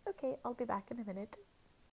 Okay, I'll be back in a minute.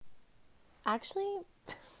 Actually,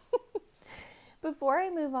 before I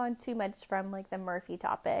move on too much from, like, the Murphy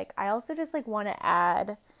topic, I also just, like, want to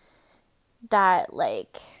add that,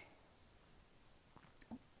 like,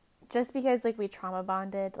 just because, like, we trauma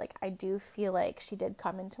bonded, like, I do feel like she did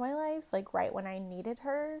come into my life, like, right when I needed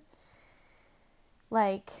her.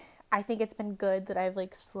 Like, I think it's been good that I've,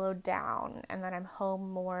 like, slowed down and that I'm home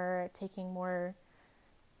more, taking more.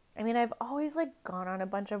 I mean, I've always, like, gone on a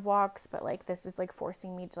bunch of walks, but, like, this is, like,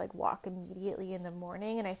 forcing me to, like, walk immediately in the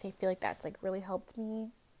morning, and I feel like that's, like, really helped me.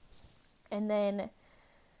 And then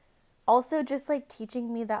also just, like,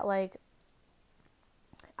 teaching me that, like,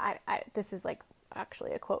 this is, like,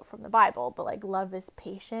 actually a quote from the Bible, but, like, love is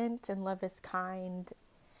patient and love is kind.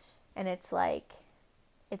 And it's, like,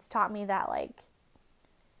 it's taught me that, like,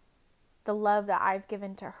 the love that I've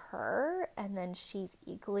given to her, and then she's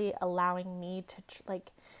equally allowing me to,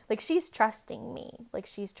 like, she's trusting me. Like,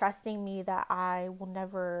 she's trusting me that I will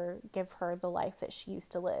never give her the life that she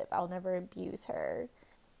used to live. I'll never abuse her.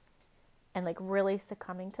 And, like, really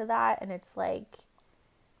succumbing to that. And it's, like,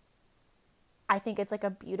 I think it's, like,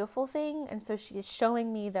 a beautiful thing. And so she's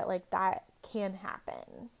showing me that, like, that can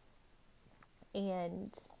happen.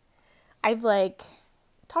 And I've, like,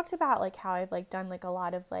 talked about, like, how I've, like, done, like, a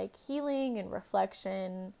lot of, like, healing and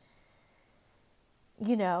reflection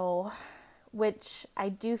you know, which I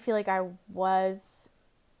do feel like I was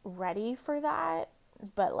ready for that,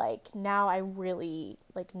 but like now I really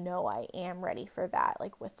like know I am ready for that,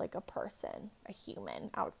 like with like a person, a human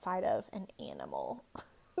outside of an animal.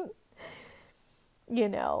 You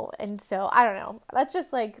know, and so I don't know. That's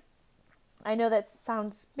just like, I know that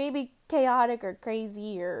sounds maybe chaotic or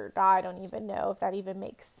crazy, or I don't even know if that even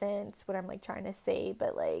makes sense what I'm like trying to say,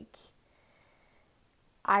 but like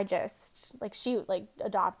I just like, she like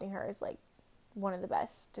adopting her is like one of the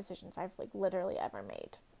best decisions I've like literally ever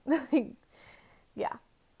made. Yeah.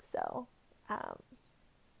 So, um,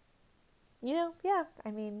 you know, yeah,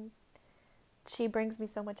 I mean, she brings me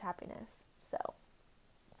so much happiness. So,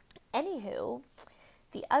 anywho,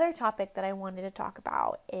 the other topic that I wanted to talk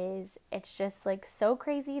about is, it's just like so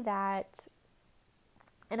crazy that,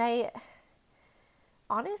 and I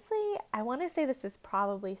honestly, I want to say this is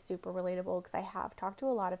probably super relatable because I have talked to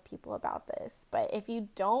a lot of people about this, but if you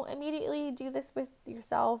don't immediately do this with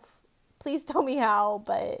yourself, please tell me how.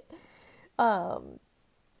 But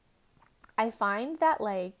I find that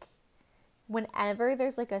like whenever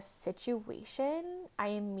there's like a situation, I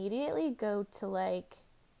immediately go to like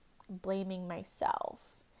blaming myself,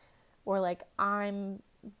 or like I'm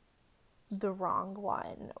the wrong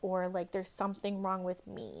one, or like there's something wrong with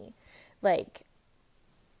me. Like,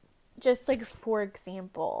 just like for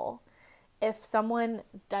example, if someone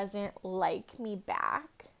doesn't like me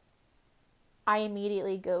back, I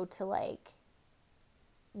immediately go to like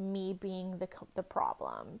me being the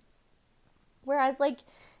problem. Whereas like,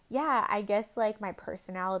 yeah, I guess like my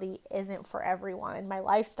personality isn't for everyone, my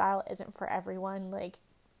lifestyle isn't for everyone. Like,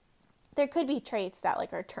 there could be traits that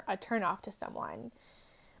like are a turn off to someone,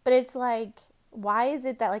 but it's like, why is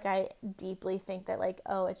it that like I deeply think that like,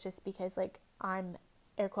 oh, it's just because like I'm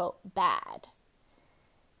air quote bad?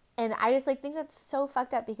 And I just like think that's so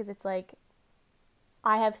fucked up, because it's like,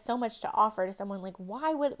 I have so much to offer to someone. Like,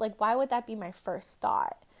 why would that be my first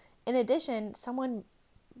thought? In addition, someone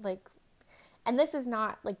like, and this is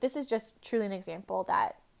not like, this is just truly an example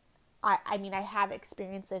that I mean, I have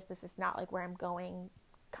experienced this. This is not like where I'm going,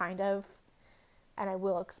 kind of, and I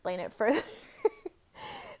will explain it further.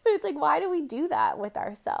 But it's like, why do we do that with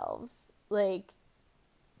ourselves? Like,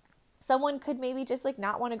 someone could maybe just like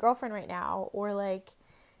not want a girlfriend right now, or like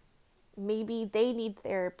maybe they need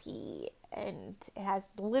therapy and it has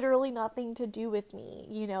literally nothing to do with me.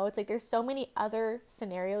 You know, it's like there's so many other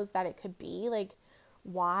scenarios that it could be. Like,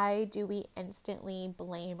 why do we instantly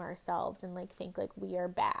blame ourselves and like think like we are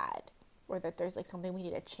bad, or that there's like something we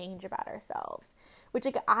need to change about ourselves? Which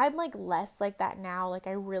like, I'm like less like that now. Like,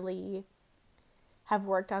 I really have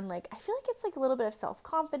worked on like, I feel like it's like a little bit of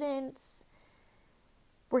self-confidence,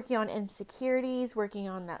 working on insecurities, working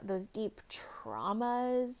on those deep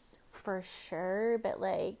traumas for sure. But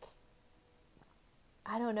like,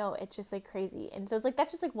 I don't know, it's just like crazy. And so it's like,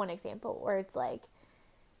 that's just like one example, where it's like,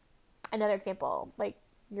 another example, like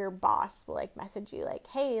your boss will like message you like,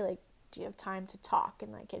 hey, like, do you have time to talk?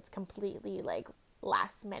 And like, it's completely like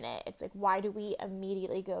last minute. It's like, why do we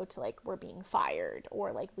immediately go to like, we're being fired,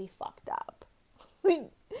 or like we fucked up?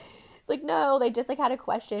 It's like, no, they just like had a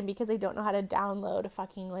question because they don't know how to download a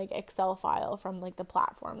fucking like Excel file from like the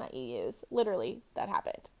platform that you use. Literally, that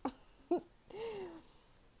happened.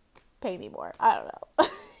 Pay me more. I don't know.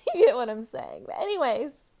 You get what I'm saying. But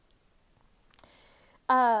anyways,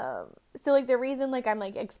 so like the reason like I'm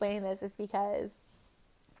like explaining this is because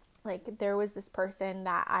like there was this person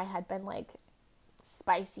that I had been like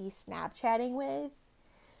spicy Snapchatting with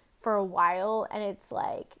for a while, and it's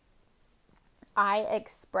like, I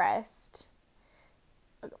expressed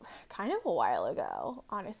kind of a while ago,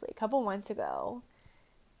 honestly, a couple months ago,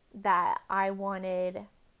 that I wanted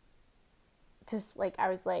to, like, I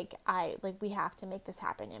was like, we have to make this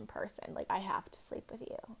happen in person. Like, I have to sleep with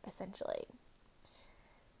you, essentially.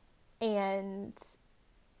 And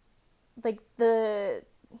like the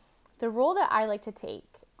role that I like to take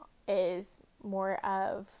is more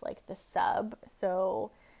of like the sub.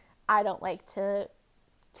 So I don't like to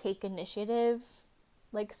take initiative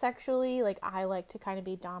like sexually. Like, I like to kind of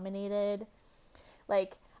be dominated.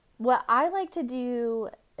 Like, what I like to do,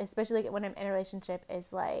 especially like when I'm in a relationship,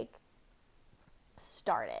 is like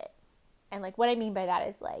start it. And like what I mean by that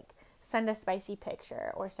is like send a spicy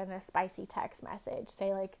picture or send a spicy text message,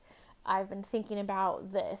 say like, I've been thinking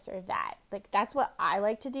about this or that. Like, that's what I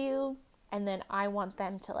like to do. And then I want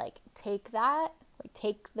them to like take that, like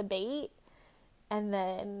take the bait, and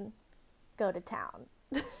then go to town.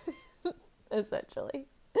 Essentially.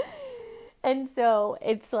 And so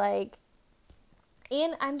it's like,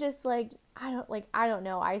 and I'm just like, I don't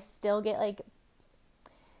know, I still get like,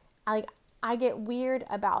 I get weird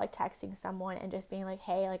about like texting someone and just being like,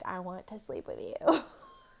 hey, like I want to sleep with you.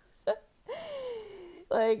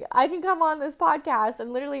 Like, I can come on this podcast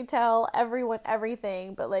and literally tell everyone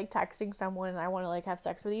everything, but like texting someone, I want to like have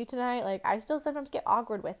sex with you tonight, like I still sometimes get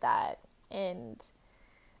awkward with that. And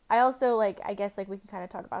I also like, I guess like we can kind of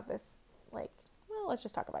talk about this, like, well, let's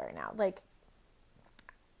just talk about it right now. Like,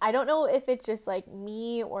 I don't know if it's just like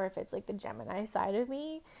me or if it's like the Gemini side of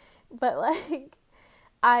me, but like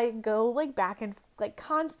I go like back and like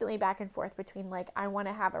constantly back and forth between like I want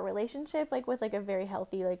to have a relationship like with like a very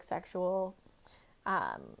healthy like sexual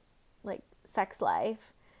like sex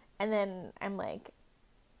life, and then I'm like,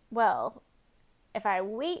 well, if I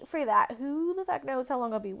wait for that, who the fuck knows how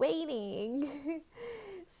long I'll be waiting.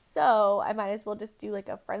 So I might as well just do like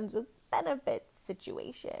a friends with benefits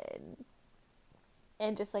situation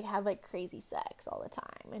and just like have like crazy sex all the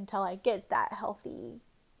time until I get that healthy,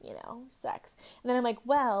 you know, sex. And then I'm like,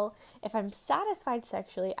 well, if I'm satisfied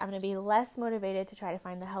sexually, I'm going to be less motivated to try to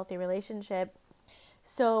find the healthy relationship.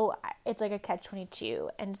 So it's like a catch-22.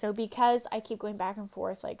 And so because I keep going back and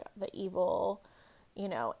forth, like the evil, you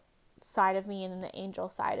know, side of me and then the angel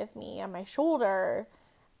side of me on my shoulder,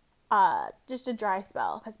 just a dry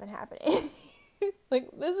spell has been happening. Like,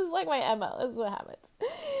 this is like my MO. This is what happens.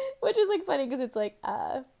 Which is like funny because it's like,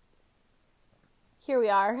 here we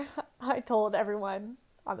are. I told everyone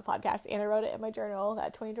on the podcast and I wrote it in my journal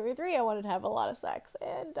that 2023 I wanted to have a lot of sex,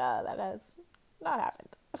 and that has not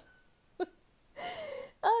happened.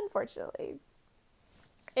 Unfortunately.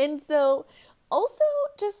 And so also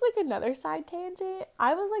just like another side tangent,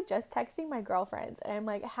 I was like just texting my girlfriends and I'm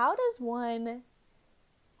like, how does one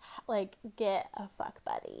like get a fuck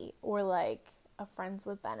buddy or like a friends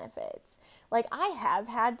with benefits? Like I have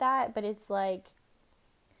had that, but it's like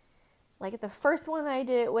the first one that I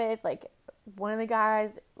did it with, like one of the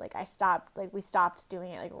guys, like we stopped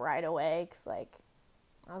doing it like right away because like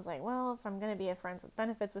I was like, well, if I'm going to be a friends with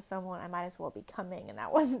benefits with someone, I might as well be coming, and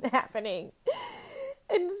that wasn't happening.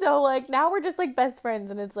 And so, like, now we're just, like, best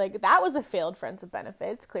friends, and it's like, that was a failed friends with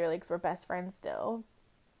benefits, clearly, because we're best friends still.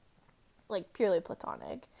 Like, purely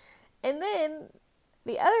platonic. And then,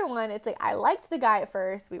 the other one, it's like, I liked the guy at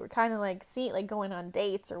first, we were kind of, like, going on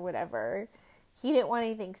dates or whatever. He didn't want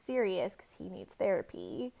anything serious, because he needs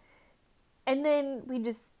therapy. And then we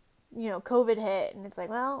just, you know, COVID hit, and it's like,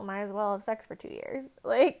 well, might as well have sex for 2 years.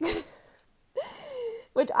 Like,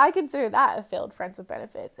 which I consider that a failed friends with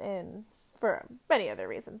benefits, and for many other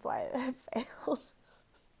reasons why it failed.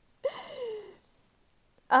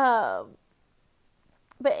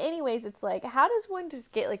 But anyways, it's like, how does one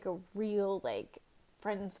just get, like, a real, like,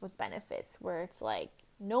 friends with benefits, where it's like,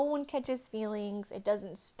 no one catches feelings, it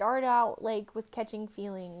doesn't start out, like, with catching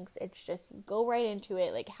feelings, it's just, you go right into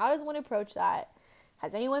it. Like, how does one approach that?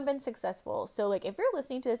 Has anyone been successful? So, like, if you're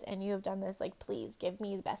listening to this and you have done this, like, please give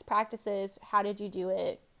me the best practices. How did you do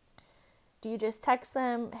it? Do you just text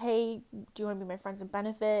them, hey, do you want to be my friends with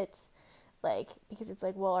benefits? Like, because it's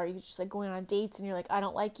like, well, are you just, like, going on dates and you're like, I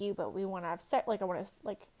don't like you, but we want to have sex, like, I want to,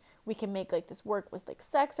 like, we can make, like, this work with, like,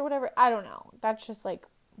 sex or whatever. I don't know. That's just, like,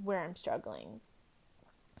 where I'm struggling.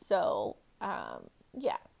 So,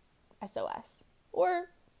 yeah, SOS. Or,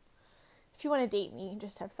 if you want to date me,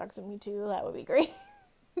 just have sex with me too, that would be great.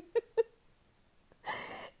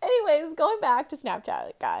 Anyways, going back to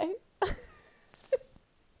Snapchat guy.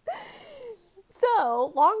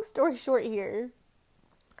 So, long story short here,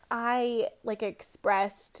 I, like,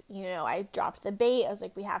 expressed, you know, I dropped the bait. I was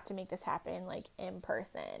like, we have to make this happen, like, in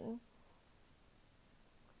person.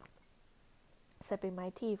 Sipping my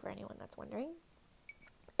tea for anyone that's wondering.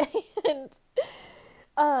 And,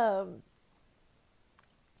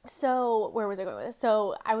 so, where was I going with this?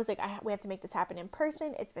 So, I was like, we have to make this happen in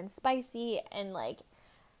person. It's been spicy, and, like,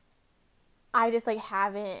 I just, like,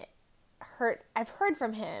 haven't I've heard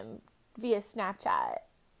from him via Snapchat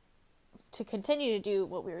to continue to do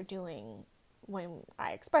what we were doing when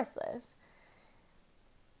I expressed this.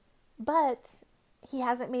 But he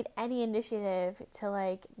hasn't made any initiative to,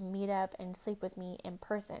 like, meet up and sleep with me in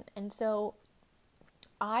person. And so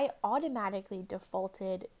I automatically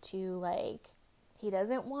defaulted to, like, he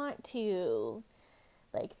doesn't want to,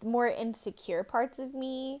 like, the more insecure parts of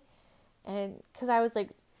me. And because I was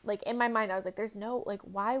like in my mind, I was like, there's no, like,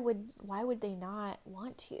 why would they not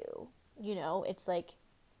want to? You know, it's like,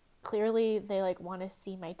 clearly they, like, want to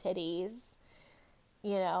see my titties,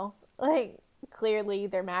 you know, like, clearly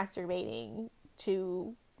they're masturbating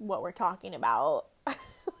to what we're talking about.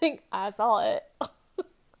 Like, I saw it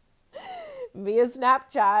via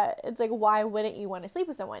Snapchat. It's like, why wouldn't you want to sleep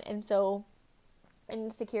with someone? And so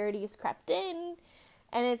insecurities crept in,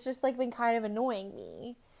 and it's just, like, been kind of annoying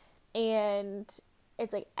me. And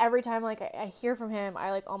it's like every time like I hear from him,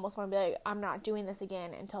 I like almost want to be like, I'm not doing this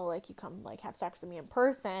again until like you come like have sex with me in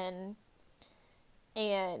person.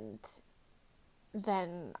 And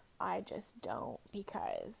then I just don't,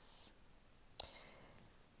 because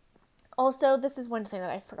also this is one thing that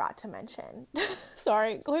I forgot to mention.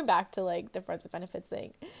 Sorry, going back to like the friends with benefits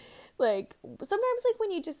thing. Like sometimes like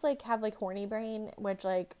when you just like have like horny brain, which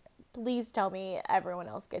like please tell me everyone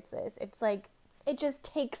else gets this. It's like it just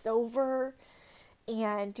takes over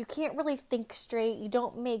and you can't really think straight. You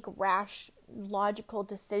don't make rash logical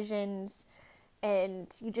decisions and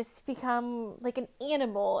you just become like an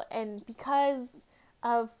animal. And because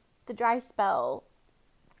of the dry spell,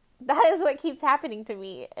 that is what keeps happening to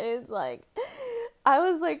me. And it's like, I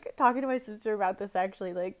was like talking to my sister about this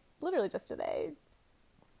actually, like literally just today,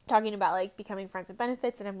 talking about like becoming friends with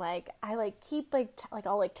benefits. And I'm like, I like keep like,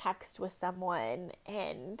 I'll like text with someone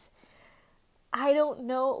and I don't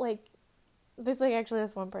know, like there's like actually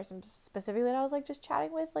this one person specifically that I was like just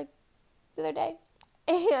chatting with like the other day.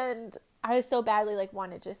 And I was so badly like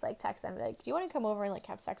wanted to just like text them like, do you want to come over and like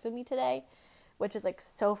have sex with me today? Which is like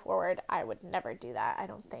so forward. I would never do that, I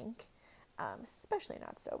don't think. Especially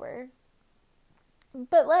not sober.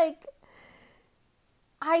 But like,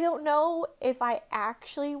 I don't know if I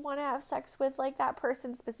actually want to have sex with like that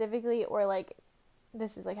person specifically, or like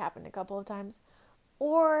this has like happened a couple of times,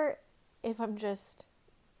 or if I'm just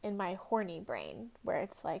in my horny brain where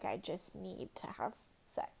it's like I just need to have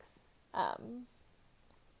sex.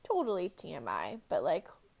 Totally TMI, but like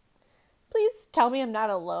please tell me I'm not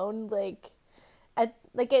alone. Like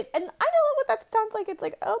like it, and I know what that sounds like. It's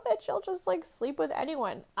like, oh bitch, you'll just like sleep with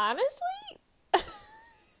anyone. Honestly,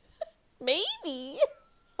 maybe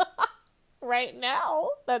right now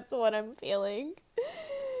that's what I'm feeling.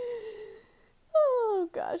 Oh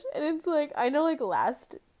gosh. And it's like, I know like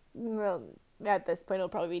at this point it'll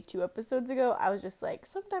probably be 2 episodes ago, I was just like,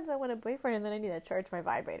 sometimes I want a boyfriend and then I need to charge my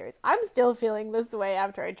vibrators. I'm still feeling this way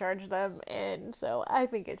after I charge them, and so I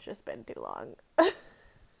think it's just been too long.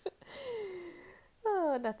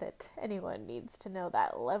 Oh, not that anyone needs to know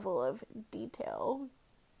that level of detail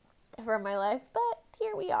for my life, but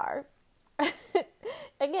here we are.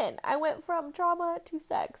 Again, I went from trauma to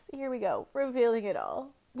sex. Here we go, revealing it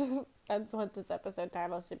all. That's what this episode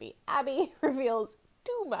title should be. Abby reveals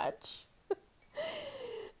too much.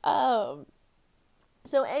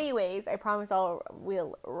 So anyways, I promise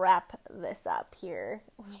we'll wrap this up here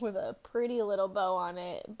with a pretty little bow on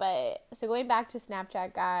it. But so going back to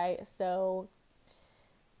Snapchat guy, so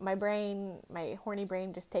my horny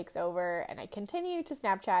brain just takes over and I continue to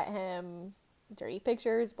Snapchat him dirty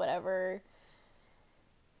pictures, whatever.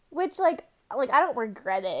 Which like I don't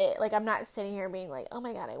regret it. Like I'm not sitting here being like, oh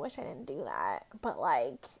my god, I wish I didn't do that. But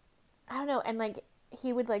like, I don't know. And like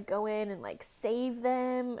he would like go in and like save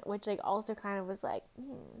them, which like also kind of was like,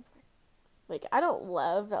 like I don't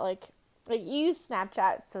love that. Like you use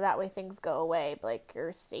Snapchat so that way things go away, but like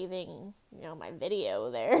you're saving, my video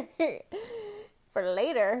there for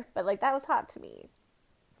later. But like that was hot to me,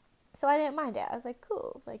 so I didn't mind it. I was like,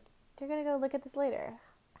 cool. Like you're gonna go look at this later.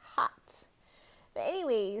 Hot. But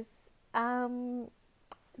anyways, the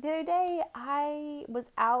other day I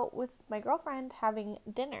was out with my girlfriend having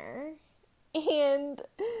dinner and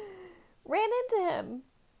ran into him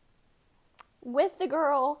with the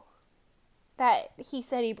girl that he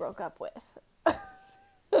said he broke up with.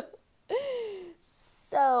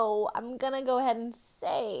 So I'm gonna go ahead and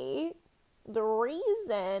say the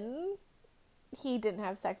reason he didn't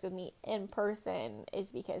have sex with me in person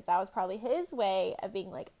is because that was probably his way of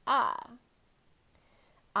being like,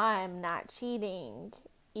 I'm not cheating,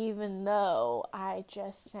 even though I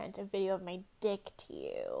just sent a video of my dick to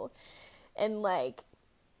you. And like,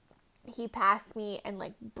 he passed me and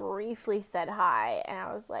like briefly said hi, and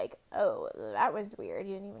I was like, oh, that was weird.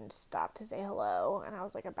 He didn't even stop to say hello. And I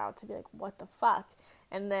was like about to be like, what the fuck?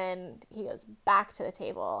 And then he goes back to the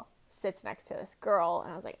table, sits next to this girl,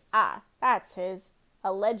 and I was like, that's his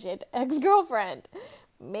alleged ex-girlfriend.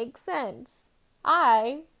 Makes sense.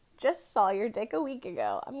 I just saw your dick a week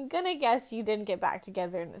ago. I'm gonna guess you didn't get back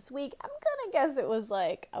together in this week. I'm gonna guess it was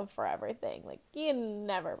like a forever thing. Like you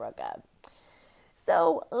never broke up.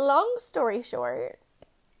 So long story short,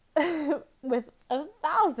 with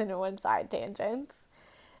 1,001 side tangents,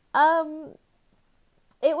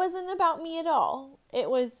 it wasn't about me at all.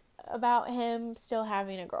 It was about him still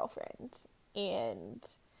having a girlfriend. And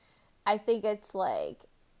I think it's like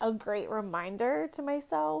a great reminder to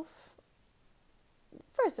myself.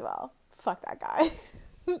 First of all, fuck that guy.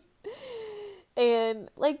 And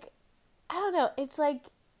like, I don't know, it's like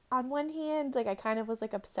on one hand, like I kind of was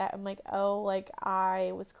like upset. I'm like, oh, like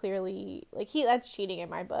I was clearly like that's cheating in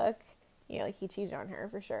my book. you know, like he cheated on her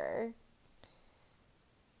for sure.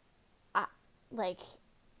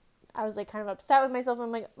 I was like kind of upset with myself.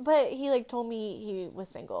 I'm like, but he like told me he was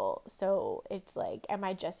single. So it's like, am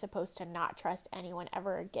I just supposed to not trust anyone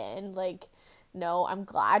ever again? Like, no, I'm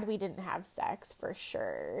glad we didn't have sex for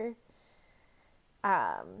sure.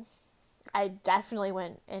 I definitely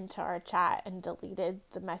went into our chat and deleted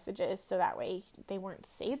the messages so that way they weren't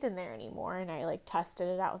saved in there anymore. And I like tested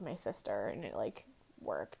it out with my sister and it like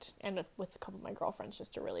worked, and with a couple of my girlfriends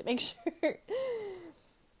just to really make sure.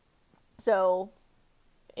 So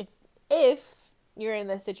if you're in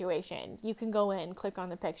this situation, you can go in, click on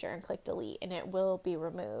the picture and click delete, and it will be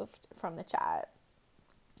removed from the chat.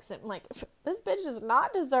 Because I'm like, this bitch does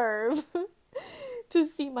not deserve to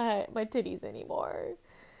see my titties anymore.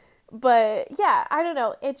 But yeah, I don't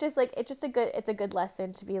know. It's a good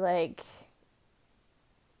lesson to be like,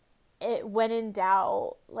 when in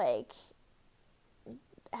doubt, like,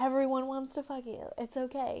 everyone wants to fuck you. It's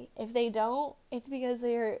okay. If they don't, it's because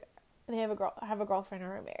they have a girlfriend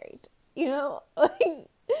or are married. You know?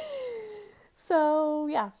 So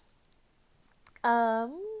yeah.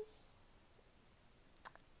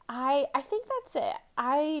 I think that's it.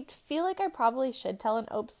 I feel like I probably should tell an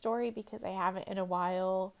Ope story because I haven't in a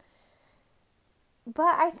while.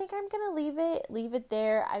 But I think I'm going to leave it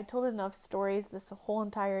there. I've told enough stories this whole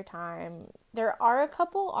entire time. There are a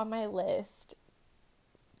couple on my list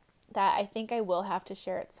that I think I will have to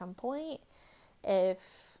share at some point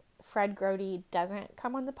if Fred Grody doesn't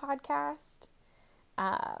come on the podcast.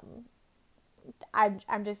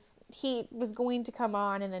 He was going to come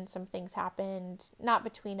on and then some things happened, not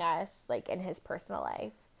between us, like in his personal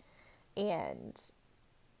life. And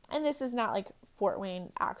this is not like Fort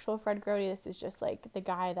Wayne actual Fred Grody. This is just like the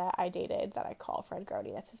guy that I dated that I call Fred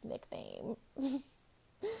Grody. That's his nickname.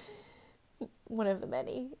 One of the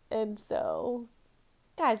many. And so,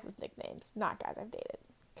 guys with nicknames, not guys I've dated.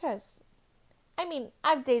 Because, I mean,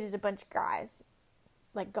 I've dated a bunch of guys,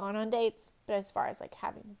 like gone on dates, but as far as like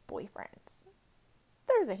having boyfriends,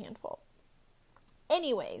 there's a handful.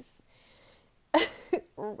 Anyways,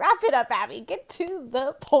 wrap it up, Abby. Get to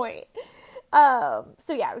the point.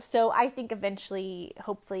 So I think eventually,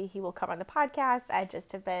 hopefully he will come on the podcast. I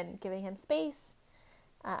just have been giving him space.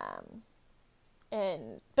 But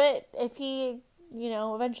if he,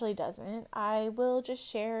 eventually doesn't, I will just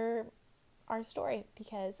share our story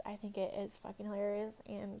because I think it is fucking hilarious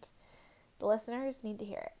and the listeners need to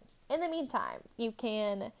hear it. In the meantime, you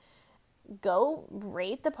can go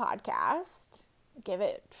rate the podcast, give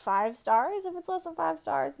it 5 stars. If it's less than 5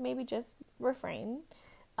 stars, maybe just refrain.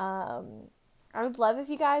 I would love if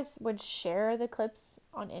you guys would share the clips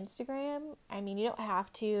on Instagram. I mean, you don't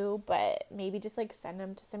have to, but maybe just like send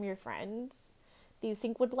them to some of your friends that you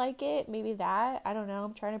think would like it. Maybe that. I don't know.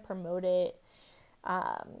 I'm trying to promote it.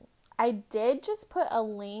 I did just put a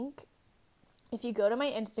link. If you go to my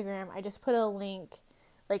Instagram, I just put a link,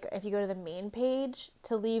 like if you go to the main page,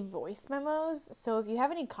 to leave voice memos. So if you have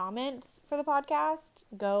any comments for the podcast,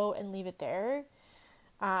 go and leave it there.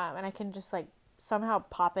 And I can just like somehow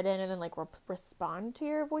pop it in and then like respond to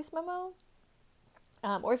your voice memo.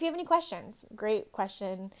 Or if you have any questions, great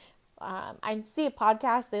question. I see a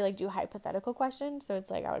podcast, they like do hypothetical questions. So it's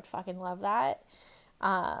like, I would fucking love that.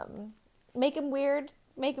 Make them weird,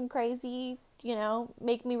 make them crazy,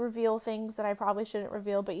 make me reveal things that I probably shouldn't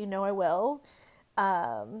reveal, but I will.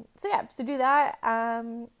 So do that.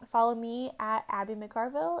 Follow me at Abby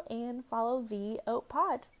McCarville and follow the Oat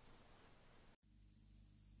Pod.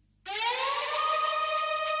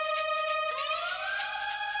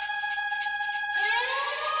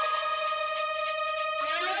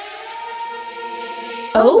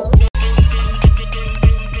 Oh.